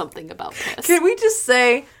will be something about piss. Can we just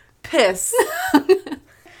say piss?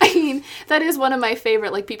 I mean, that is one of my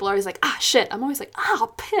favorite, like, people are always like, shit. I'm always like,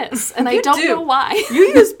 piss. And I don't know why. You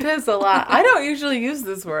use piss a lot. I don't usually use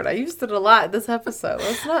this word. I used it a lot this episode.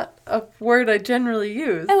 It's not a word I generally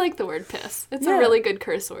use. I like the word piss. It's a really good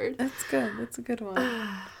curse word. That's good. That's a good one.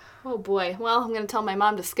 Oh, boy. Well, I'm going to tell my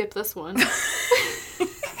mom to skip this one.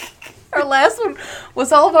 Our last one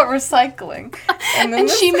was all about recycling. And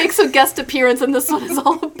she makes a guest appearance, and this one is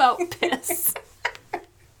all about piss.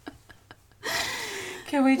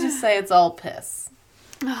 Can we just say it's all piss?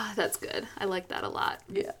 Oh, that's good. I like that a lot.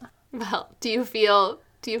 Yeah. Well, do you feel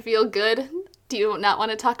good? Do you not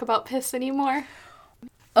want to talk about piss anymore?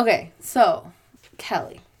 Okay, so,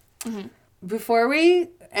 Kelly, before we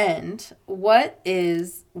end, what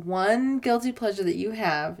is one guilty pleasure that you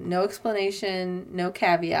have? No explanation, no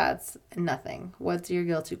caveats, nothing. What's your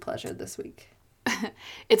guilty pleasure this week?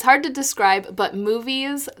 It's hard to describe, but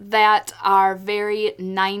movies that are very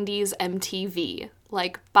 90s MTV.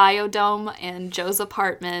 Like Biodome and Joe's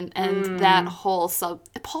Apartment and that whole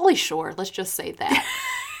Pauly Shore, let's just say that.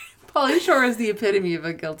 Pauly Shore is the epitome of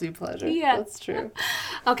a guilty pleasure. Yeah. That's true.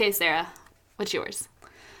 Okay, Sarah, what's yours?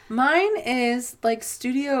 Mine is like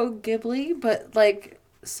Studio Ghibli, but like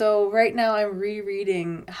So right now I'm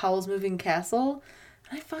rereading Howl's Moving Castle.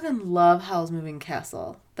 I fucking love Howl's Moving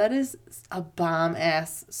Castle. That is a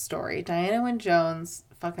bomb-ass story. Diana Wynne Jones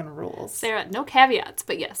fucking rules. Sarah, no caveats,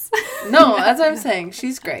 but yes. No, that's what I'm saying.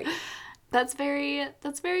 She's great. That's very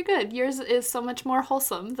good. Yours is so much more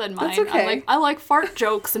wholesome than mine. That's okay. I like fart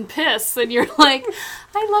jokes and piss, and you're like,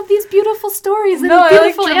 I love these beautiful stories and No, I like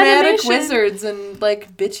beautiful dramatic animation. wizards and,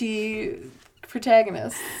 like, bitchy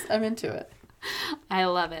protagonists. I'm into it. I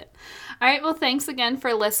love it. All right, well, thanks again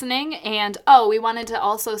for listening. And, we wanted to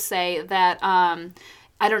also say that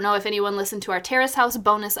I don't know if anyone listened to our Terrace House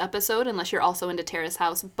bonus episode, unless you're also into Terrace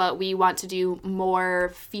House, but we want to do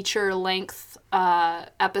more feature-length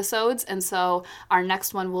episodes, and so our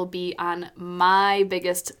next one will be on my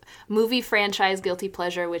biggest movie franchise guilty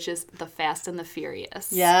pleasure, which is The Fast and the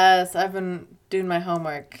Furious. Yes, I've been doing my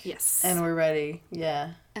homework. Yes. And we're ready.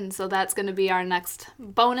 Yeah. And so that's going to be our next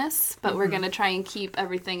bonus, but we're going to try and keep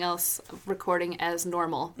everything else recording as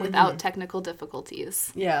normal without technical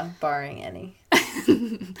difficulties. Yeah, barring any.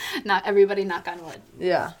 Not everybody knock on wood.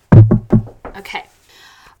 Yeah. Okay.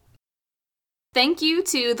 Thank you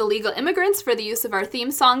to The Legal Immigrants for the use of our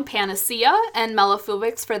theme song, Panacea, and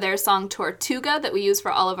Mellophobics for their song, Tortuga, that we use for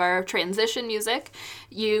all of our transition music.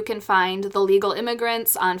 You can find The Legal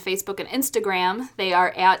Immigrants on Facebook and Instagram. They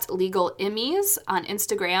are at Legal Immies on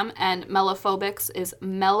Instagram, and Mellophobics is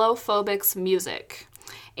Mellophobics Music.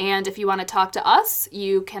 And if you want to talk to us,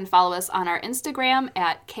 you can follow us on our Instagram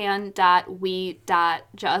at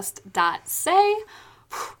can.we.just.say.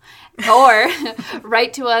 Or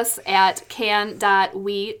write to us at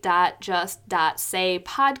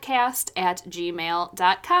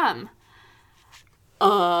can.we.just.saypodcast@gmail.com.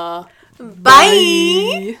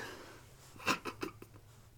 Bye.